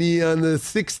photo of me on the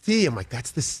 6th tee. I'm like,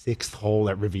 that's the 6th hole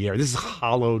at Riviera. This is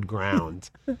hollowed ground.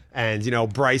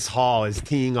 And, Bryce Hall is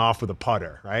teeing off with a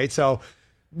putter, right? So,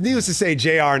 needless to say,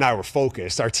 JR and I were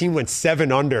focused. Our team went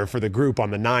 7 under for the group on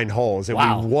the 9 holes, and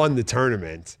we won the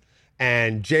tournament.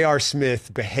 And J.R.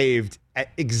 Smith behaved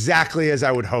exactly as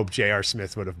I would hope J.R.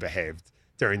 Smith would have behaved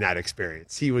during that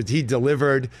experience. He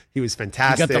delivered. He was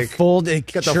fantastic. He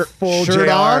got the full shirt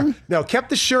on? No,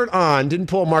 kept the shirt on. Didn't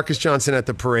pull Marcus Johnson at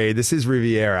the parade. This is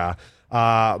Riviera.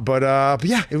 But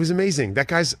yeah, it was amazing. That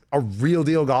guy's a real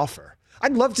deal golfer.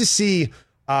 I'd love to see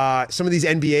some of these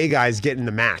NBA guys get in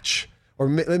the match. Or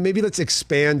maybe let's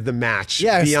expand the match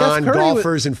beyond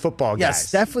golfers and football guys. Yeah,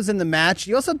 Steph was in the match.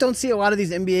 You also don't see a lot of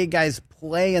these NBA guys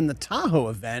play in the Tahoe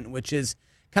event, which is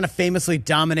kind of famously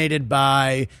dominated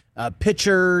by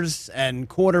pitchers and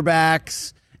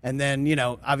quarterbacks. And then,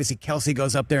 obviously Kelsey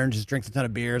goes up there and just drinks a ton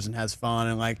of beers and has fun.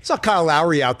 And I saw Kyle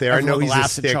Lowry out there. I know he's a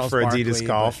stick for Barkley, Adidas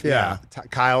Golf. Yeah.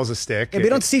 Kyle's a stick. Yeah, we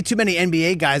don't see too many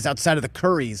NBA guys outside of the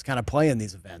Currys kind of playing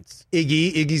these events.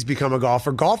 Iggy's become a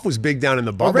golfer. Golf was big down in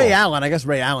the bubble. Or Ray Allen. I guess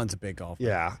Ray Allen's a big golfer.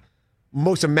 Yeah.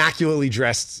 Most immaculately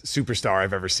dressed superstar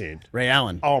I've ever seen. Ray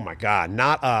Allen. Oh, my God.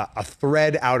 Not a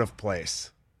thread out of place.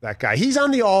 That guy. He's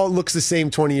on the all looks the same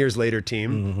 20 years later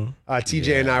team. Mm-hmm.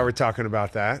 TJ and I were talking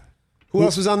about that. Who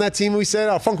else was on that team we said?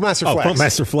 Oh, Funkmaster Flex.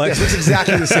 Funkmaster Flex. Yes, looks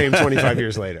exactly the same 25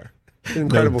 years later.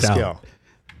 Incredible skill.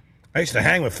 I used to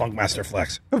hang with Funkmaster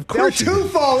Flex. Of course.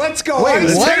 Tufo, let's go. Wait,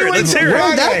 let's hear it. Where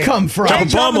did that come from? Drop a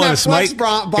bomb on us, Mike.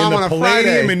 Bomb in on the a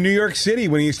Palladium Friday. in New York City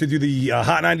when he used to do the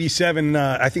Hot 97,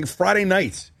 I think Friday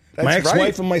nights. My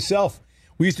ex-wife and myself,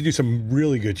 we used to do some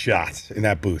really good shots in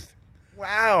that booth.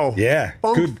 Wow. Yeah.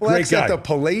 Great guy. At the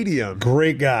Palladium.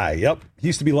 Great guy. Yep. He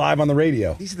used to be live on the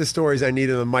radio. These are the stories I need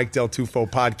in the Mike Del Tufo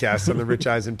podcast on the Rich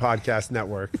Eisen Podcast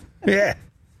Network. Yeah.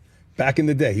 Back in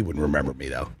the day. He wouldn't remember me,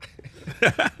 though.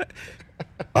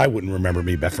 I wouldn't remember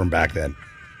me from back then.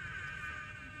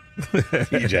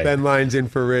 TJ. Ben Lyons in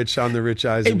for Rich on the Rich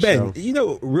Eisen Show. Hey,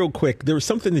 Ben, real quick, there was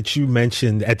something that you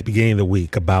mentioned at the beginning of the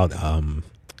week about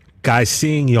guys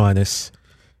seeing Giannis,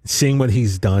 seeing what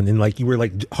he's done, and you were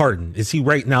like, Harden, is he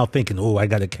right now thinking, oh, I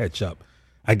got to catch up?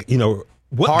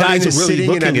 What Harden guys is are really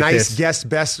sitting looking in a at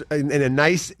nice in a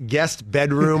nice guest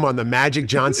bedroom on the Magic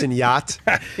Johnson yacht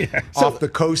off the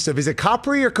coast of, is it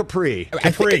Capri or Capri?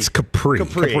 I think it's Capri.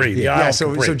 Capri.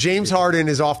 So James Harden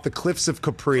is off the cliffs of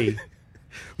Capri.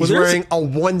 He's wearing a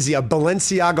onesie, a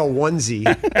Balenciaga onesie.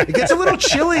 It gets a little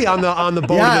chilly on the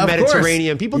boat in the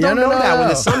Mediterranean. People don't know that. When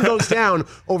the sun goes down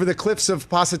over the cliffs of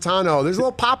Positano, there's a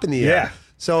little pop in the air. Yeah.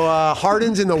 So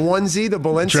Harden's in the onesie, the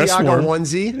Balenciaga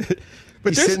onesie.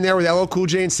 But he's sitting there with LL Cool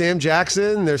J and Sam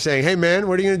Jackson. They're saying, hey, man,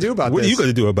 what are you going to do about this? What are you going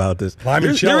to do about this?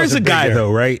 There is a guy,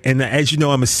 though, right? And as you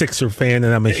know, I'm a Sixer fan,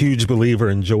 and I'm a huge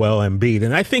believer in Joel Embiid.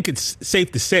 And I think it's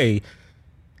safe to say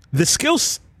the skill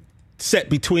set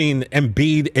between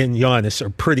Embiid and Giannis are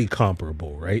pretty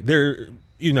comparable, right? They're,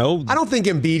 I don't think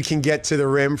Embiid can get to the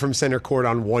rim from center court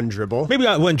on one dribble. Maybe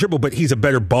not one dribble, but he's a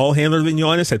better ball handler than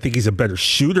Giannis. I think he's a better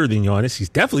shooter than Giannis. He's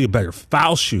definitely a better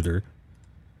foul shooter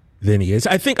than he is.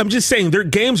 I'm just saying their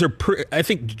games are I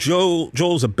think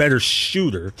Joel's a better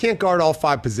shooter. Can't guard all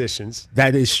 5 positions.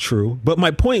 That is true. But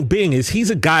my point being is he's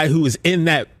a guy who is in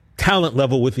that talent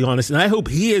level with Giannis, and I hope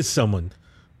he is someone.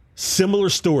 Similar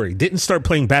story. Didn't start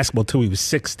playing basketball till he was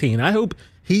 16. I hope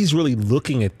he's really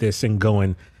looking at this and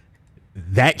going,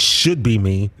 that should be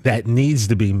me. That needs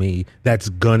to be me. That's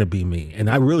going to be me.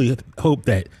 And I really hope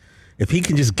that if he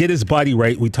can just get his body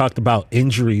right, we talked about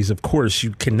injuries. Of course,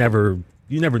 you never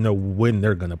know when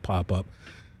they're going to pop up.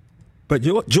 But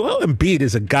Joel Embiid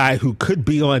is a guy who could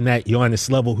be on that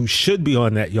Giannis level, who should be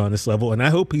on that Giannis level, and I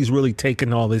hope he's really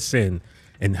taking all this in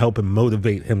and helping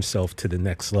motivate himself to the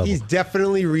next level. He's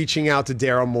definitely reaching out to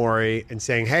Daryl Morey and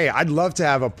saying, hey, I'd love to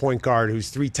have a point guard who's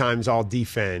 3 times all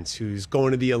defense, who's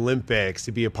going to the Olympics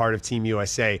to be a part of Team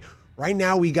USA. Right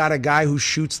now, we got a guy who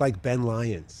shoots like Ben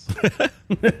Lyons.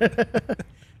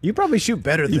 You probably shoot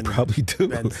better than you probably do.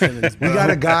 Ben Simmons. We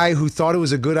got a guy who thought it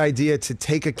was a good idea to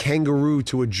take a kangaroo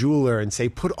to a jeweler and say,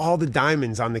 put all the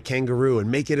diamonds on the kangaroo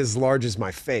and make it as large as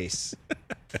my face.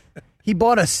 He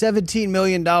bought a $17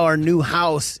 million new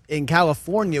house in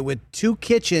California with 2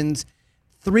 kitchens,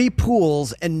 3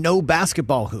 pools, and no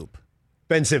basketball hoop.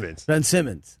 Ben Simmons.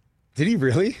 Did he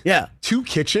really? Yeah. 2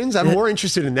 kitchens? I'm more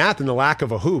interested in that than the lack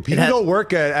of a hoop. He can go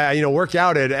work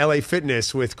out at LA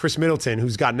Fitness with Chris Middleton,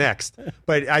 who's got next.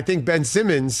 But I think Ben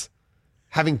Simmons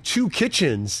having 2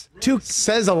 kitchens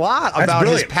says a lot about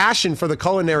his passion for the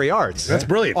culinary arts. That's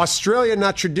brilliant. Australia,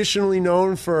 not traditionally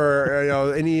known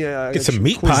for any get some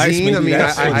meat cuisine. pies. I mean,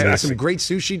 I had some great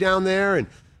sushi down there, and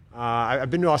I've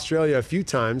been to Australia a few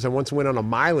times. I once went on a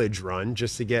mileage run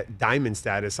just to get diamond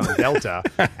status on Delta,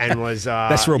 and was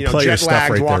That's real player jet stuff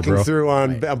lagged right walking there, bro. through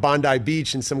on Bondi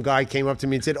Beach, and some guy came up to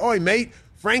me and said, "Oi, mate,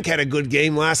 Frank had a good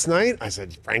game last night." I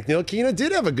said, "Frank Ntilikina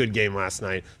did have a good game last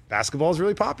night. Basketball is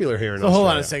really popular here in Australia." Hold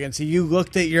on a second. So you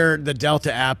looked at the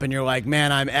Delta app and you're like,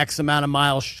 man, I'm X amount of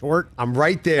miles short. I'm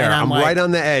right there. I'm right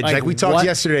on the edge. Like we talked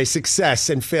yesterday, success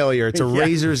and failure. It's a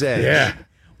razor's edge. Yeah.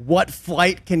 What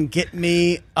flight can get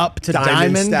me up to Diamond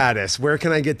diamond status? Where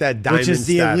can I get that diamond status? Which is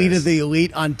the elite of the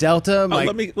elite on Delta.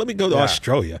 Let me go to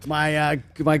Australia.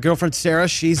 My girlfriend Sarah,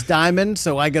 she's diamond,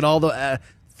 so I get all the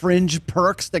fringe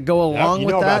perks that go along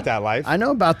with that. You know about that life. I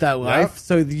know about that life. Yep.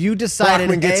 So you decided.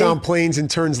 Brockman gets on planes and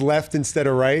turns left instead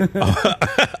of right.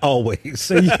 Always.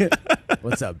 So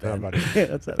what's up, Ben?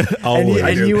 What's up? Always.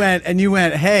 And you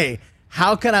went, hey.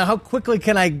 How quickly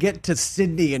can I get to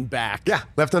Sydney and back? Yeah,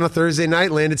 left on a Thursday night,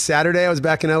 landed Saturday. I was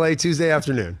back in LA Tuesday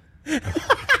afternoon.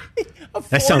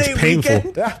 That sounds painful.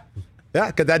 Weekend?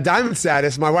 Yeah, got that diamond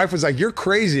status. My wife was like, "You're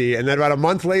crazy." And then about a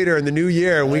month later, in the new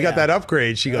year, when we got that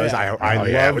upgrade, she goes, "I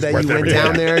love that you went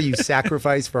down there. You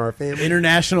sacrificed for our family."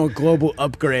 International global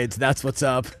upgrades. That's what's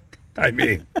up. I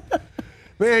mean.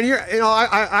 Man,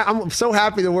 I'm so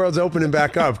happy the world's opening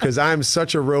back up because I'm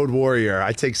such a road warrior.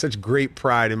 I take such great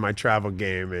pride in my travel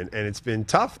game, and it's been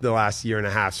tough the last year and a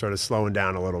half, sort of slowing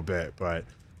down a little bit. But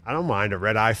I don't mind a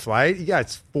red-eye flight. You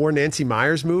got 4 Nancy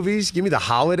Meyers movies. Give me The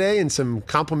Holiday and some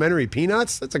complimentary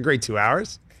peanuts. That's a great 2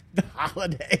 hours. The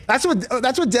Holiday. That's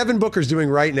what Devin Booker's doing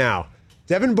right now.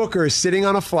 Devin Booker is sitting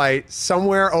on a flight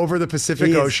somewhere over the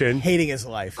Pacific Ocean. Hating his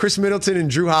life. Chris Middleton and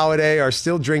Drew Holiday are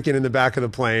still drinking in the back of the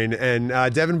plane. And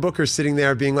Devin Booker's sitting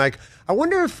there being like, I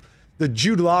wonder if the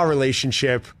Jude Law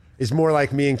relationship is more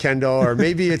like me and Kendall, or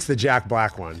maybe it's the Jack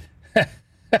Black one.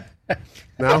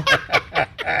 No?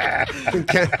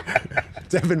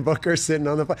 Devin Booker sitting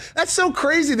on the plane. That's so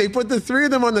crazy. They put the 3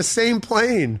 of them on the same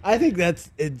plane. I think that's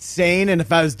insane. And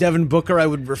if I was Devin Booker, I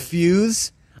would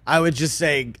refuse. I would just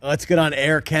say, let's get on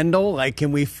Air Kendall. Like,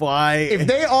 can we fly? If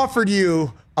they offered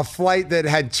you a flight that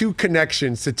had 2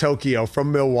 connections to Tokyo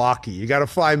from Milwaukee, you got to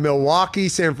fly Milwaukee,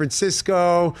 San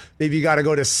Francisco. Maybe you got to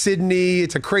go to Sydney.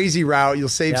 It's a crazy route. You'll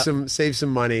save some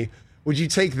money. Would you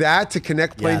take that to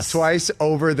connect planes twice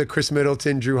over the Chris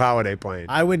Middleton, Drew Holiday plane?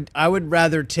 I would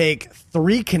rather take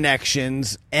 3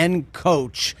 connections and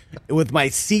coach with my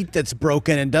seat that's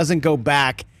broken and doesn't go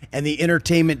back, and the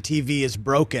entertainment TV is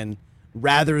broken,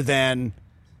 rather than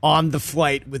on the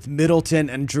flight with Middleton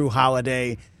and Drew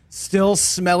Holiday still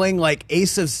smelling like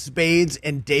Ace of Spades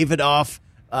and Davidoff,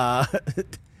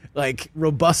 like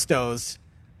Robustos.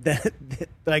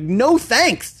 Like, no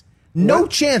thanks. No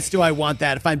chance do I want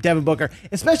that if I'm Devin Booker,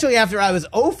 especially after I was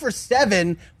 0 for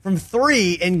 7 from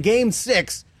 3 in Game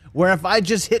 6, where if I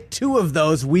just hit 2 of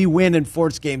those, we win and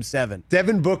force Game 7.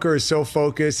 Devin Booker is so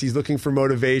focused. He's looking for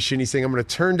motivation. He's saying, I'm going to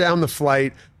turn down the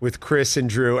flight with Chris and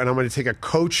Drew, and I'm going to take a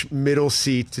coach middle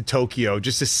seat to Tokyo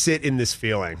just to sit in this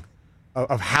feeling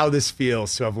of how this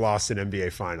feels to have lost an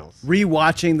NBA Finals.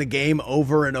 Rewatching the game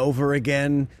over and over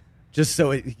again, just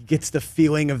so it gets the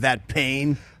feeling of that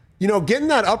pain. You know, getting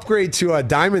that upgrade to a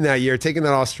diamond that year, taking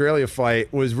that Australia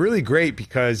flight was really great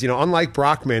because, you know, unlike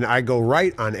Brockman, I go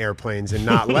right on airplanes and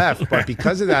not left. But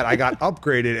because of that, I got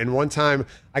upgraded. And one time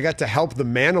I got to help the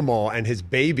Manimal and his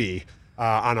baby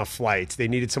on a flight. They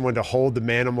needed someone to hold the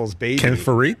Manimal's baby. Kenneth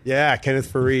Fareed? Yeah,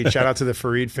 Kenneth Fareed. Shout out to the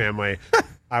Fareed family.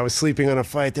 I was sleeping on a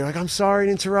flight. They're like, I'm sorry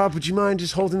to interrupt. Would you mind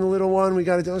just holding the little one? We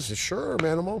got to do it. I said, sure,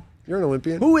 Manimal. You're an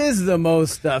Olympian. Who is the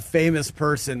most famous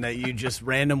person that you just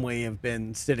randomly have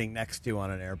been sitting next to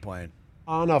on an airplane?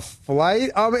 On a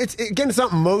flight? It's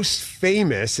not most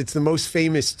famous. It's the most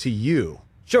famous to you.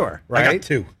 Sure. Right? I got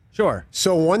 2. Sure.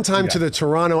 So one time to the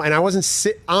Toronto, and I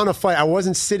wasn't on a flight. I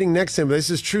wasn't sitting next to him, but this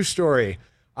is a true story.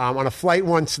 On a flight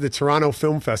once to the Toronto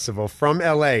Film Festival from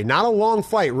LA. Not a long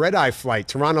flight, red-eye flight.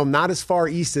 Toronto, not as far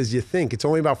east as you think. It's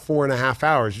only about 4.5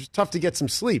 hours. It's tough to get some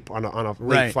sleep on a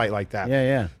late flight like that.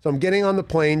 Yeah. So I'm getting on the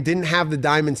plane, didn't have the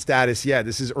diamond status yet.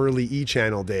 This is early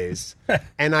E-Channel days.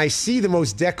 And I see the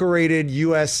most decorated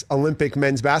U.S. Olympic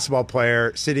men's basketball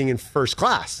player sitting in first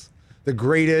class. The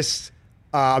greatest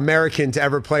American to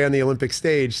ever play on the Olympic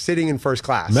stage, sitting in first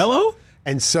class. Melo?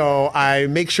 And so I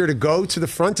make sure to go to the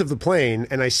front of the plane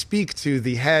and I speak to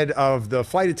the head of the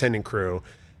flight attendant crew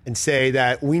and say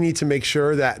that we need to make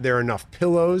sure that there are enough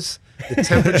pillows, the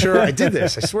temperature. I did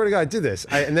this. I swear to God, I did this.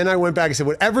 And then I went back and said,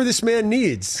 whatever this man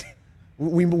needs,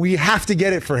 we have to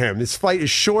get it for him. This flight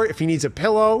is short. If he needs a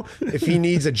pillow, if he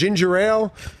needs a ginger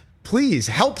ale, please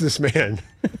help this man.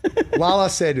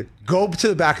 Lala said, go to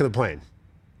the back of the plane.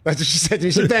 That's what she said to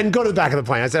me. She said, Ben, go to the back of the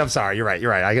plane. I said, I'm sorry. You're right.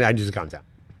 I need to calm down.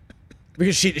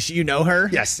 Because she you know her?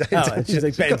 Yes. Oh, she's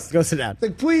like, Ben, go sit down.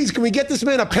 Like, please, can we get this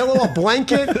man a pillow, a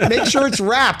blanket? Make sure it's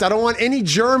wrapped. I don't want any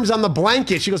germs on the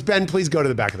blanket. She goes, Ben, please go to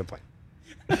the back of the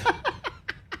plane.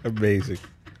 Amazing.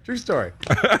 True story.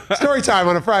 Story time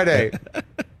on a Friday.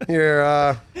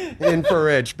 Here, in for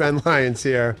Rich. Ben Lyons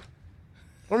here.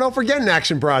 I don't know if we're getting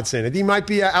Action Bronson. He might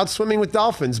be out swimming with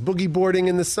dolphins, boogie boarding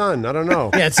in the sun. I don't know.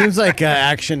 Yeah, it seems like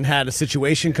Action had a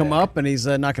situation come up, and he's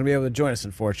not going to be able to join us,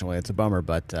 unfortunately. It's a bummer,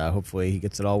 but hopefully he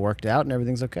gets it all worked out and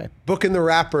everything's okay. Booking the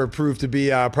Rapper proved to be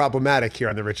problematic here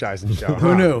on the Rich Eisen Show.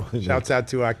 Who knew? Shouts out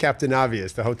to Captain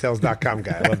Obvious, the Hotels.com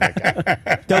guy. I love that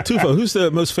guy. Del Tufo, who's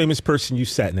the most famous person you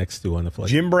sat next to on the flight?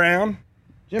 Jim Brown.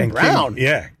 Jim Brown?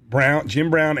 Jim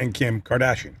Brown and Kim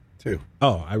Kardashian, too.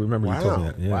 Oh, I remember you told me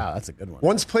that. Yeah. Wow, that's a good one.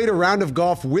 Once played a round of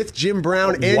golf with Jim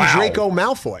Brown and Draco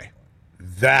Malfoy.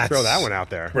 Throw that one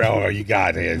out there. Bro, you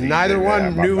got it. Neither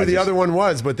one knew who the other one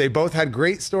was, but they both had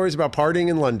great stories about partying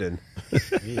in London.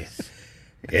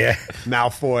 Yeah.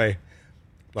 Malfoy.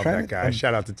 Love that guy.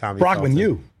 Shout out to Tommy Brockman,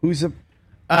 Felton. who's a...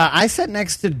 I sat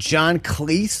next to John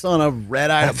Cleese on a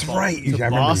red-eye That's right. to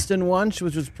Boston once,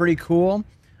 which was pretty cool.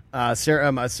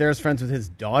 Sarah's friends with his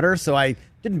daughter, so I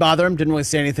didn't bother him, didn't really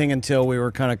say anything until we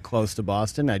were kind of close to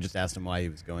Boston. I just asked him why he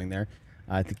was going there.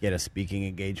 I think he had a speaking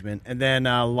engagement. And then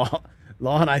Law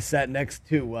and I sat next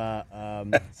to... I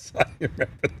remember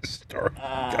the story.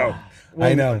 Go.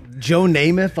 I know. Joe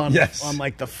Namath on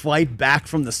like the flight back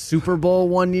from the Super Bowl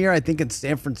one year, I think in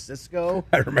San Francisco.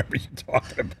 I remember you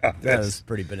talking about That was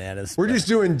pretty bananas. We're just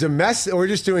doing domestic, or we're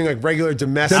just doing like regular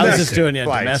domestic I was just doing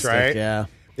flights, domestic, right? yeah.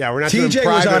 Yeah, we're not TJ doing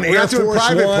private. was on we're Air not doing Force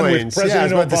private One planes. with Yeah, I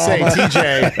was President about to say, Obama.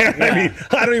 TJ. I mean,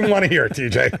 I don't even want to hear it,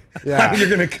 TJ. Yeah. You're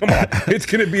going to come on. It's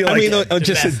going to be like...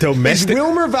 just a Is domestic.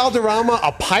 Wilmer Valderrama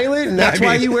a pilot, and that's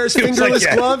why he wears it was fingerless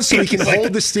like, gloves, so he can it was like-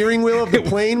 hold the steering wheel of the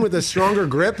plane with a stronger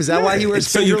grip? Is that why he wears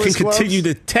So you fingerless can gloves? continue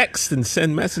to text and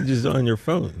send messages on your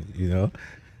phone, you know?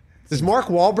 Does Mark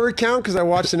Wahlberg count? Because I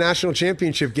watched the national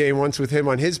championship game once with him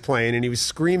on his plane, and he was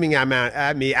screaming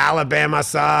at me, Alabama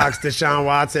sucks, Deshaun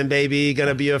Watson, baby,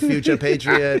 gonna be a future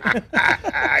Patriot.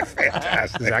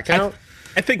 Fantastic. Does that count?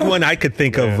 I think one I could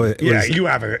think of was, Yeah, you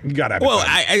got to have well, it.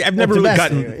 I've never really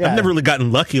domestic, gotten yeah. I've never really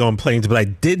gotten lucky on planes, but I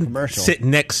did Commercial. sit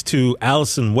next to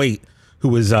Allison Waite, who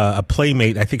was a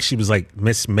playmate. I think she was like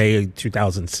Miss May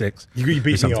 2006. You beat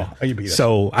me something. all. You beat us.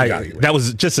 So You got it. that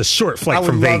was just a short flight I would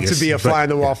from love Vegas. to be a but- fly on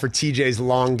the wall for TJ's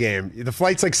long game. The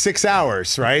flight's like 6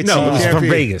 hours, right? No, So it you was can't from be-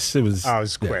 Vegas. It was Oh, it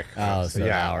was quick. Oh, so an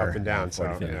hour. up and down. So,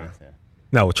 45 yeah. minutes, yeah.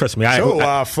 No, trust me.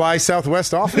 So, fly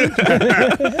Southwest often? Do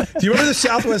you remember the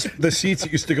Southwest, the seats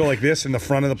that used to go like this in the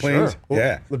front of the planes? Sure. Well,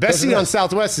 Yeah. The best seat on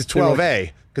Southwest is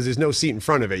 12A because there's no seat in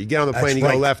front of it. You get on the plane, That's you go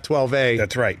right. left 12A.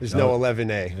 That's right. There's no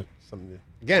 11A.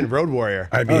 Again, Road Warrior.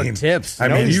 I mean, tips. I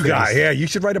Know mean, these you got, things. yeah, you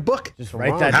should write a book. Just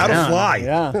write that How to down. fly.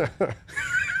 Yeah.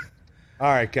 All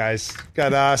right, guys.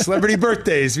 Got celebrity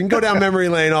birthdays. We can go down memory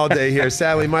lane all day here.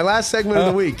 Sadly, my last segment of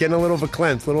the week, getting a little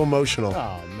verklempt, a little emotional.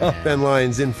 Oh, man. Ben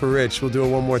Lyons in for Rich. We'll do it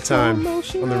one more time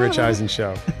on the Rich Eisen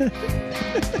Show.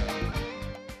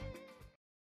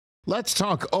 Let's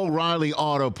talk O'Reilly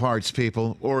Auto Parts,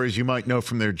 people, or as you might know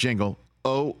from their jingle,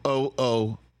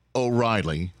 O-O-O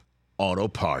O'Reilly Auto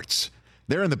Parts.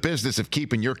 They're in the business of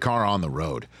keeping your car on the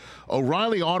road.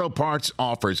 O'Reilly Auto Parts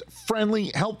offers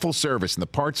friendly, helpful service and the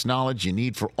parts knowledge you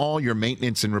need for all your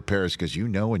maintenance and repairs, because you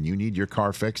know when you need your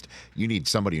car fixed, you need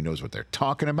somebody who knows what they're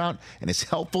talking about and is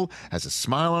helpful, has a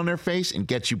smile on their face, and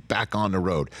gets you back on the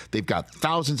road. They've got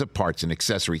thousands of parts and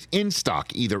accessories in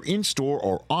stock, either in-store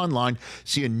or online,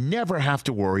 so you never have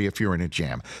to worry if you're in a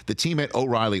jam. The team at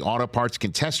O'Reilly Auto Parts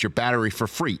can test your battery for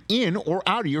free in or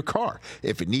out of your car.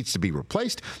 If it needs to be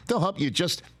replaced, they'll help you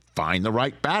just find the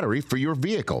right battery for your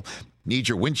vehicle. Need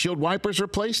your windshield wipers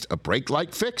replaced, a brake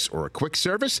light fix, or a quick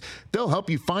service? They'll help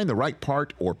you find the right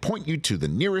part or point you to the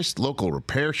nearest local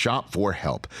repair shop for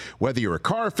help. Whether you're a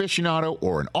car aficionado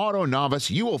or an auto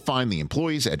novice, you will find the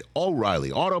employees at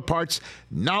O'Reilly Auto Parts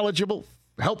knowledgeable,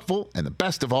 helpful, and the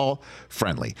best of all,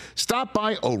 friendly. Stop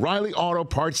by O'Reilly Auto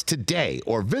Parts today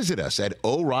or visit us at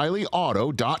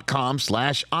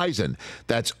O'ReillyAuto.com/Eisen.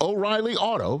 That's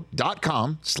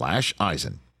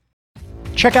O'ReillyAuto.com/Eisen.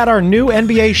 Check out our new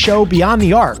NBA show, Beyond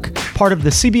the Arc, part of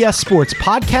the CBS Sports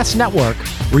Podcast Network,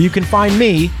 where you can find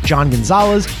me, John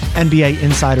Gonzalez, NBA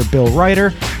insider Bill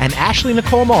Ryder, and Ashley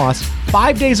Nicole Moss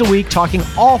 5 days a week talking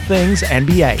all things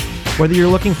NBA. Whether you're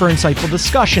looking for insightful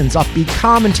discussions, upbeat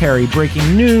commentary,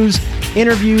 breaking news,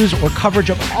 interviews, or coverage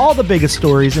of all the biggest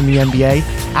stories in the NBA,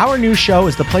 our new show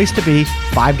is the place to be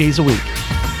 5 days a week.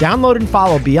 Download and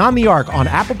follow Beyond the Arc on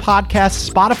Apple Podcasts,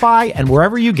 Spotify, and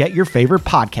wherever you get your favorite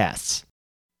podcasts.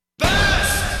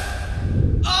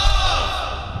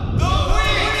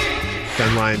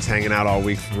 Ben Lyons hanging out all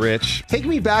week with Rich. Take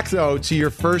me back, though, to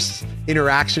your first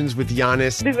interactions with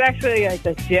Giannis. There's actually like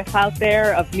a GIF out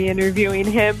there of me interviewing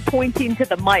him pointing to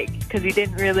the mic because he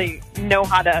didn't really know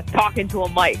how to talk into a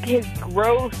mic. His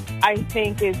growth, I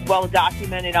think, is well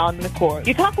documented on the court.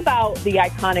 You talk about the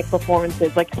iconic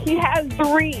performances. Like, he has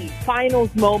 3 finals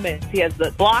moments. He has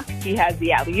the block, he has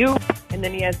the alley-oop, and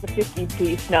then he has the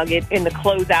 50-piece nugget in the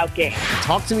closeout game.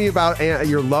 Talk to me about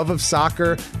your love of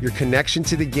soccer, your connection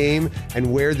to the game,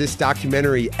 and where this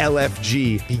documentary,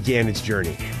 LFG, began its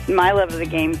journey. My love of the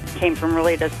game came from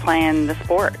really just playing the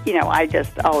sport. You know, I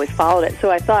just always followed it,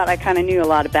 so I thought I kind of knew a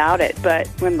lot about it. But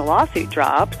when the lawsuit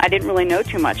dropped, I didn't really know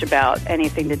too much about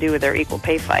anything to do with their equal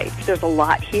pay fight. There's a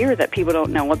lot here that people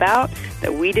don't know about,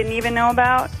 that we didn't even know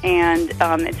about, and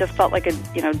it just felt like a,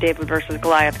 David versus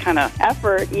Goliath kind of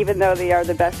effort, even though they are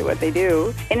the best at what they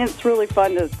do. And it's really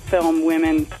fun to film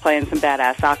women playing some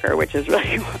badass soccer, which is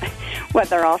really what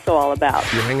they're also all about.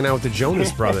 You're hanging out with the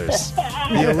Jonas Brothers.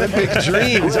 The Olympic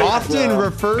dreams, often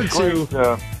referred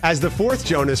to as the 4th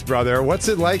Jonas brother. What's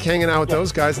it like hanging out with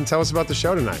those guys? And tell us about the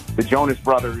show tonight. The Jonas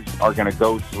Brothers are going to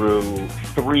go through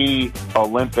 3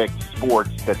 Olympic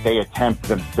sports that they attempt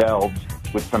themselves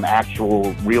with some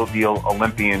actual real-deal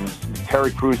Olympians.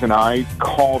 Terry Crews and I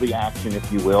call the action, if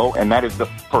you will, and that is the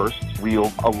first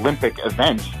real Olympic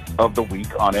event of the week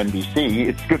on NBC.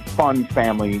 It's good, fun,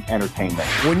 family entertainment.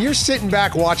 When you're sitting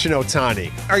back watching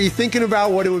Ohtani, are you thinking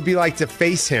about what it would be like to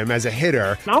face him as a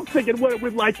hitter? I'm thinking what it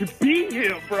would like to beat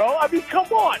him, bro. I mean,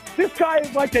 come on. This guy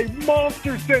is like a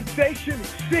monster sensation,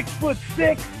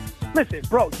 6'6". Listen,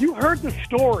 bro, you heard the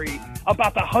story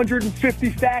about the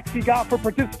 150 sacks he got for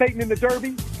participating in the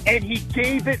Derby, and he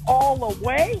gave it all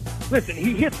away? Listen,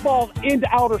 he hits balls into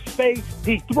outer space.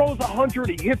 He throws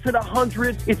 100. He hits it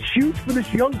 100. It's huge for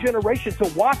this young generation to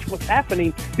watch what's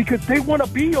happening because they want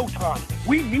to be Ohtani.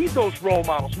 We need those role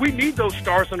models. We need those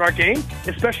stars in our game,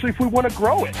 especially if we want to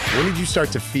grow it. When did you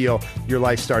start to feel your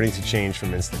life starting to change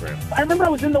from Instagram? I remember I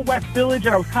was in the West Village,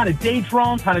 and I was kind of day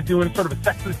drone, kind of doing sort of a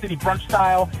Sex and the City brunch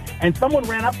style, and someone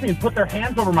ran up to me and put their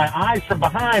hands over my eyes from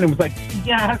behind and was like,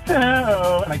 yes,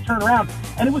 oh. And I turned around,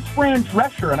 and it was Fran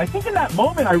Drescher. And I think in that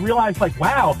moment, I realized, like,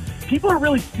 wow, people are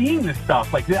really seeing this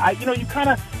stuff. Like, you kind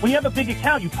of, when you have a big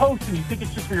account, you post and you think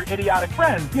it's just for your idiotic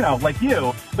friends, like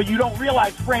you, but you don't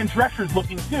realize Fran Drescher's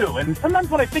looking too. And sometimes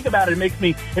when I think about it, it makes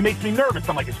me nervous.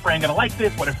 I'm like, is Fran going to like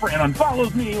this? What if Fran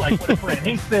unfollows me? Like, what if Fran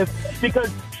hates this?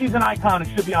 Because she's an icon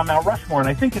and should be on Mount Rushmore. And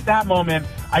I think at that moment,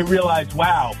 I realized,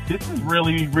 wow, this is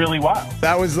really, really wild.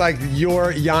 That was like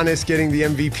your Giannis getting the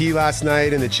MVP last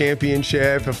night and the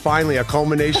championship. And finally, a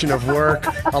culmination of work,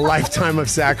 a lifetime of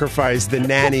sacrifice. The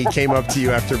nanny came up to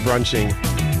you after brunching.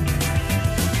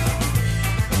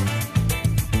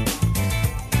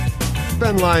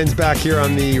 Ben Lyons back here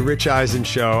on the Rich Eisen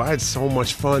Show. I had so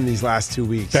much fun these last 2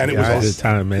 weeks. Ben, it was awesome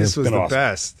time, man. This was the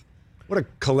best. What a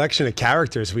collection of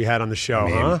characters we had on the show,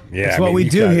 huh? Yeah, That's what we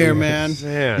do here, man.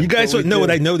 You guys would know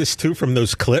what I noticed too from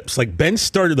those clips. Like Ben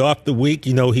started off the week,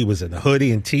 he was in a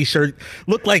hoodie and t-shirt,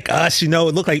 looked like us. It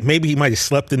looked like maybe he might have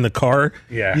slept in the car.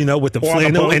 Yeah, with the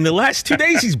flannel. And the last 2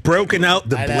 days, he's broken out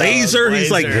the blazer.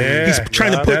 He's like, he's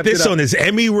trying to put this on his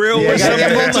Emmy reel or something.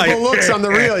 Get multiple looks on the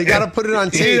reel. You got to put it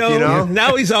on tape.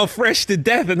 Now he's all fresh to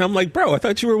death, and I'm like, bro, I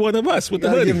thought you were one of us with the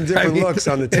hoodie. Give him different looks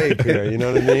on the tape here. You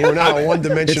know what I mean? We're not a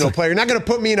one-dimensional player. You're not going to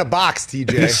put me in a box,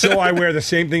 TJ. So I wear the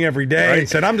same thing every day and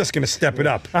said, I'm just going to step it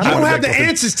up. You don't have the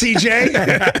answers, TJ. You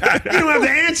don't have the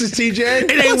answers, TJ.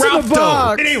 It ain't Ralph,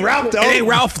 though. It ain't Ralph, though. It ain't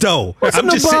Ralph, though.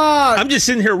 I'm just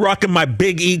sitting here rocking my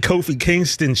Big E Kofi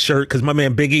Kingston shirt because my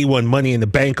man Big E won Money in the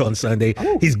Bank on Sunday.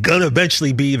 He's going to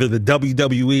eventually be either the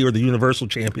WWE or the Universal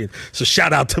Champion. So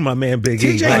shout out to my man Big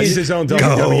E. TJ needs his own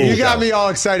WWE. You got me all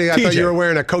excited. I thought you were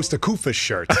wearing a Costa Kufis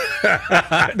shirt.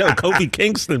 No, Kofi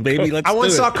Kingston, baby. I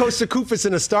once saw Costa Kufis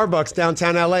in a Starbucks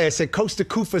downtown LA. I said, Costa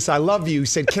Kufis, I love you. He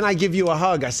said, can I give you a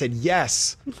hug? I said,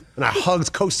 yes. And I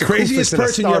hugged Costa Kufis in a Starbucks. Craziest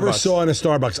person you ever saw in a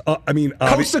Starbucks.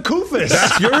 Costa Kufis.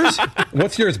 That's yours?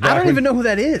 What's yours, Brockman? I don't even know who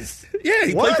that is. Yeah,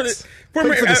 he played for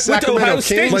the Sacramento Ohio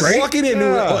State, Like right? walking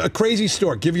into a crazy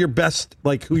store, give your best,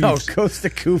 who you... Costa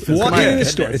Kufis. Walking in the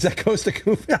store, is that Costa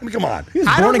Kufis? I mean, come on. He was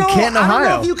born in Canton, Ohio. I don't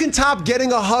know if you can top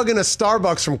getting a hug in a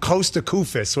Starbucks from Costa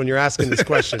Kufis when you're asking this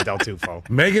question, Del Tufo.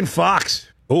 Megan Fox.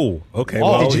 Oh, okay.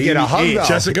 Did you get a hug, though?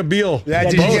 Jessica Biel. Yeah,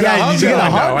 did you get a hug?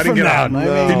 No, I didn't get a hug.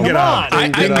 Didn't get a hug.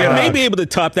 I may be able to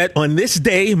top that. On this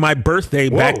day, my birthday,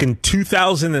 back in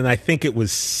 2000, and I think it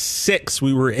was 6,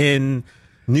 we were in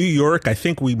New York. I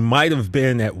think we might have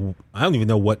been at, I don't even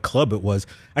know what club it was.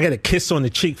 I got a kiss on the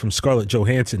cheek from Scarlett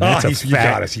Johansson. That's a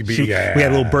fact. We had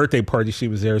a little birthday party. She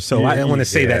was there. So I don't want to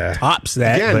say that tops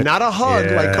that. Again, not a hug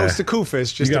like Costa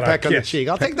Kufis, just a peck on the cheek.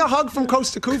 I'll take the hug from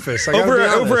Costa Kufis.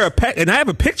 Over a peck. And I have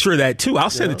a picture of that, too. I'll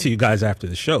send it to you guys after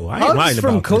the show. I ain't mind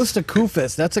from about Costa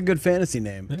Kufis. That's a good fantasy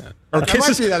name. Yeah.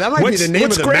 That might be the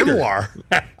name of the memoir.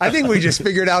 I think we just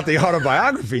figured out the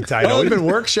autobiography title. We've been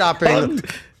workshopping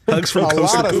hugs from a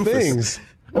Costa lot of Kufis. things.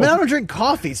 I mean, I don't drink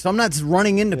coffee, so I'm not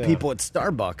running into people at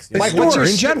Starbucks. Mike, what's your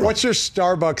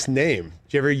Starbucks name?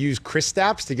 Do you ever use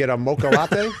Kristaps to get a mocha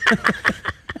latte?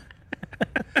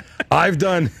 I've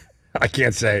done, I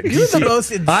can't say it. You're the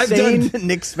most insane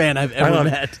Knicks fan I've ever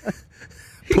met.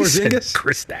 Porzingis?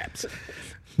 Kristaps.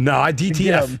 No, I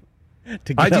DTF.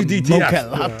 I do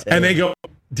DTF. And they go,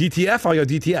 DTF? I'll go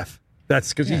DTF.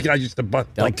 That's because you guys used to butt.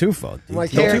 Like Tufo.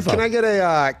 Can I get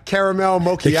a caramel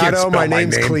macchiato? My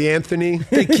name's Cleanthony.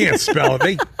 They can't spell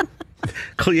it.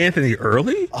 Cleanthony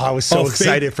Early? Oh, I was so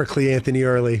excited for Cleanthony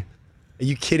Early. Are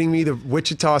you kidding me? The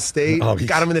Wichita State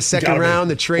got him in the second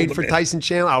round. The trade for Tyson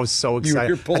Chandler. I was so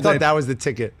excited. I thought that was the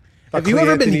ticket. Have you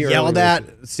ever been yelled at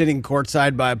sitting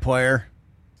courtside by a player?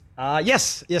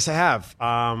 Yes, I have.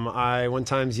 I one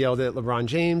time yelled at LeBron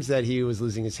James that he was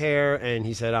losing his hair, and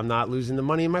he said, "I'm not losing the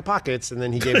money in my pockets." And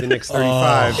then he gave the Knicks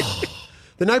 35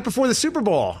 the night before the Super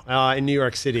Bowl in New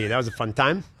York City. That was a fun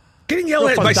time. Getting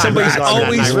yelled at by somebody is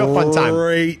always real fun time.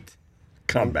 Great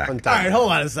comeback. All right,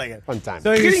 hold on a second. Fun time.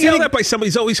 So getting yelled at by somebody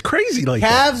is always crazy like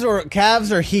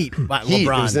Cavs or Heat by Heat.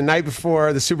 LeBron. It was the night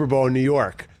before the Super Bowl in New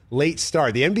York. Late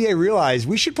start. The NBA realized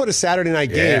we should put a Saturday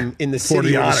night game in the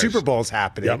city where the Super Bowl's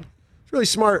happening. Yep. Really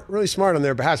smart on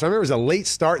their behalf. So I remember it was a late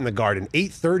start in the Garden,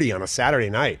 8:30 on a Saturday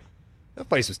night. That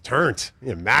place was turned.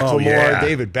 Macklemore,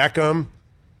 David Beckham.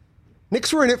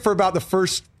 Knicks were in it for about the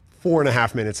first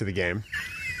 4.5 minutes of the game.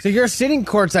 So you're sitting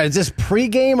courtside. Is this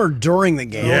pregame or during the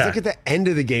game? It was like at the end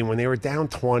of the game when they were down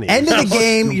 20. End of the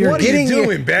game, you're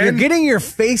getting your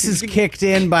faces kicked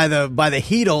in by the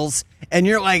Heatles, and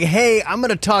you're like, "Hey, I'm going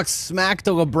to talk smack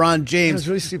to LeBron James. That was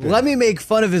really stupid. Let me make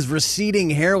fun of his receding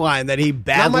hairline that he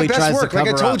badly tries to cover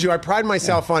Like I told up." you, I pride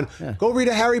myself on go read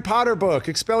a Harry Potter book,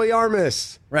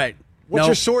 Expelliarmus. Right. What's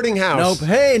your sorting house? Nope.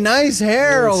 Hey, nice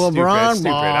hair, LeBron. Stupid.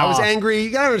 I was angry.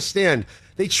 You got to understand.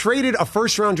 They traded a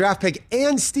first-round draft pick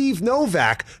and Steve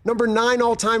Novak, number 9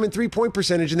 all-time in three-point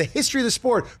percentage in the history of the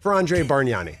sport, for Andre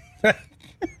Bargnani.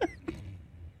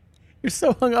 You're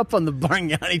so hung up on the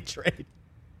Bargnani trade.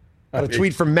 A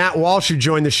tweet from Matt Walsh, who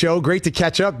joined the show. Great to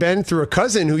catch up, Ben, through a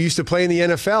cousin who used to play in the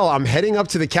NFL. I'm heading up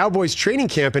to the Cowboys training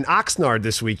camp in Oxnard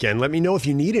this weekend. Let me know if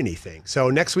you need anything. So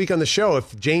next week on the show,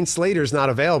 if Jane Slater's not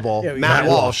available, Matt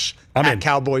Walsh at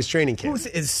Cowboys training camp.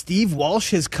 Is Steve Walsh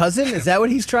his cousin? Is that what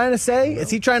he's trying to say? Is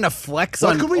he trying to flex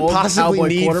what on could we old possibly Cowboy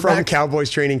need from quarterbacks? Cowboys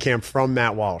training camp from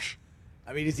Matt Walsh?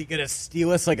 I mean, is he going to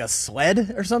steal us like a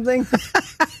sled or something?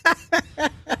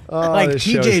 Oh, like, this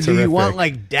show's TJ, do you terrific. want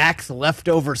like Dak's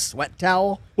leftover sweat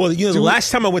towel? Well, the last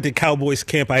time I went to Cowboys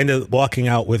camp, I ended up walking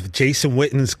out with Jason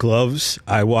Witten's gloves.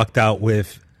 I walked out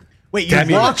with Wait,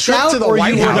 you walked out to the or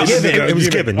White you were House? given? It was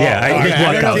given. Yeah, I did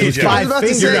walk out. It was given. I was about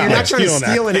to say, you're not trying to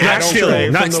steal an ashtray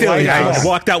not from the stealing. White House.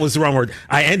 Walked out was the wrong word.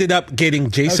 I ended up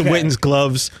getting Jason Witten's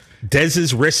gloves,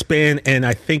 Dez's wristband, and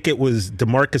I think it was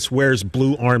DeMarcus Ware's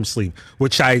blue arm sleeve,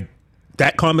 which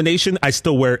that combination I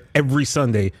still wear every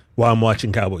Sunday while I'm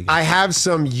watching Cowboys. I have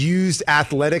some used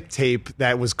athletic tape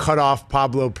that was cut off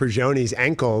Pablo Prigioni's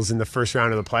ankles in the first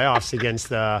round of the playoffs against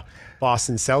the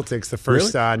Boston Celtics, the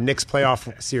first Knicks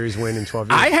playoff series win in 12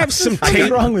 years. I have some tape.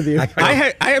 What's wrong with you? I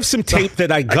have some tape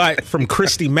that I got from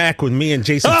Christy Mack when me and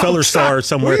Jason Feller saw her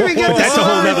somewhere. But that's a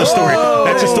whole nother story.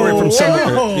 That's a story from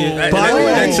somewhere. By the way,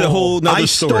 that's a whole nother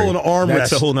story. I stole an armrest.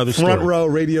 That's a whole nother story. Front row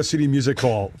Radio City Music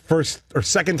Hall. First or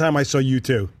second time I saw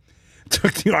U2.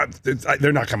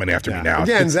 They're not coming after me now.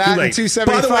 Again, it's Zach too in late.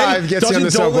 275 gets you on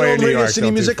the subway in New Radio York. City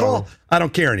Music Hall. I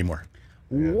don't care anymore.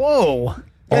 Whoa.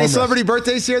 Any celebrity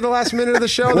birthdays here the last minute of the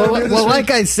show? Well,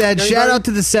 like I said, shout out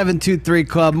to the 723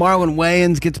 Club. Marlon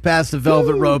Wayans gets past the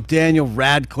velvet rope. Daniel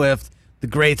Radcliffe, the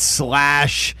great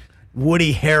Slash,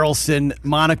 Woody Harrelson,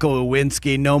 Monica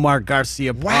Lewinsky, Nomar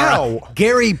Garcia. Wow.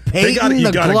 Gary Payton,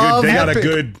 the glove. They got a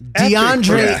good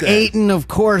DeAndre Ayton, of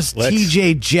course.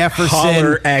 TJ Jefferson.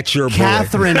 Holler at your boy.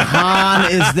 Catherine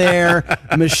Hahn is there.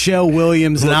 Michelle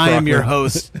Williams, and I am your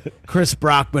host, Chris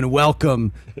Brockman.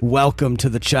 Welcome to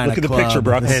the China Look at the Club. picture,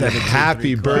 Brockman. And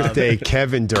happy birthday,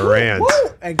 Kevin Durant.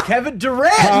 And Kevin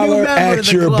Durant, new Holler member at of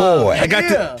the your club. boy. I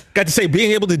got to say,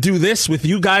 being able to do this with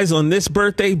you guys on this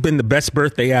birthday been the best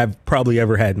birthday I've probably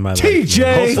ever had in my life.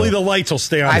 TJ. Hopefully the lights will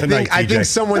stay on tonight, I TJ. think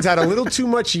someone's had a little too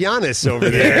much Giannis over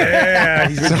there. Yeah,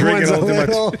 he's been Someone's drinking a a little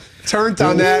little too much. turned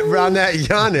on that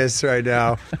Giannis right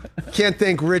now. Can't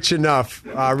thank Rich enough.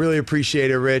 Really appreciate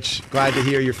it, Rich. Glad to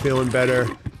hear you're feeling better.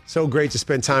 So great to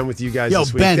spend time with you guys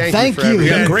this week. Ben, thank for you. everything. We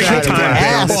had a great Kicked time. my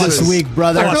ass this week,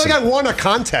 brother. I feel like I won a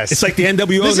contest. It's like the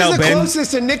NWO this now, is the Ben.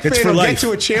 closest a Knick It's fan for will get life.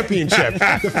 to a championship.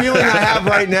 The feeling I have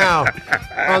right now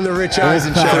on the Rich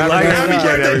Eisen Show. Have a life. great weekend,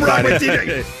 Happy birthday, everybody.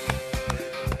 Brockman, TJ.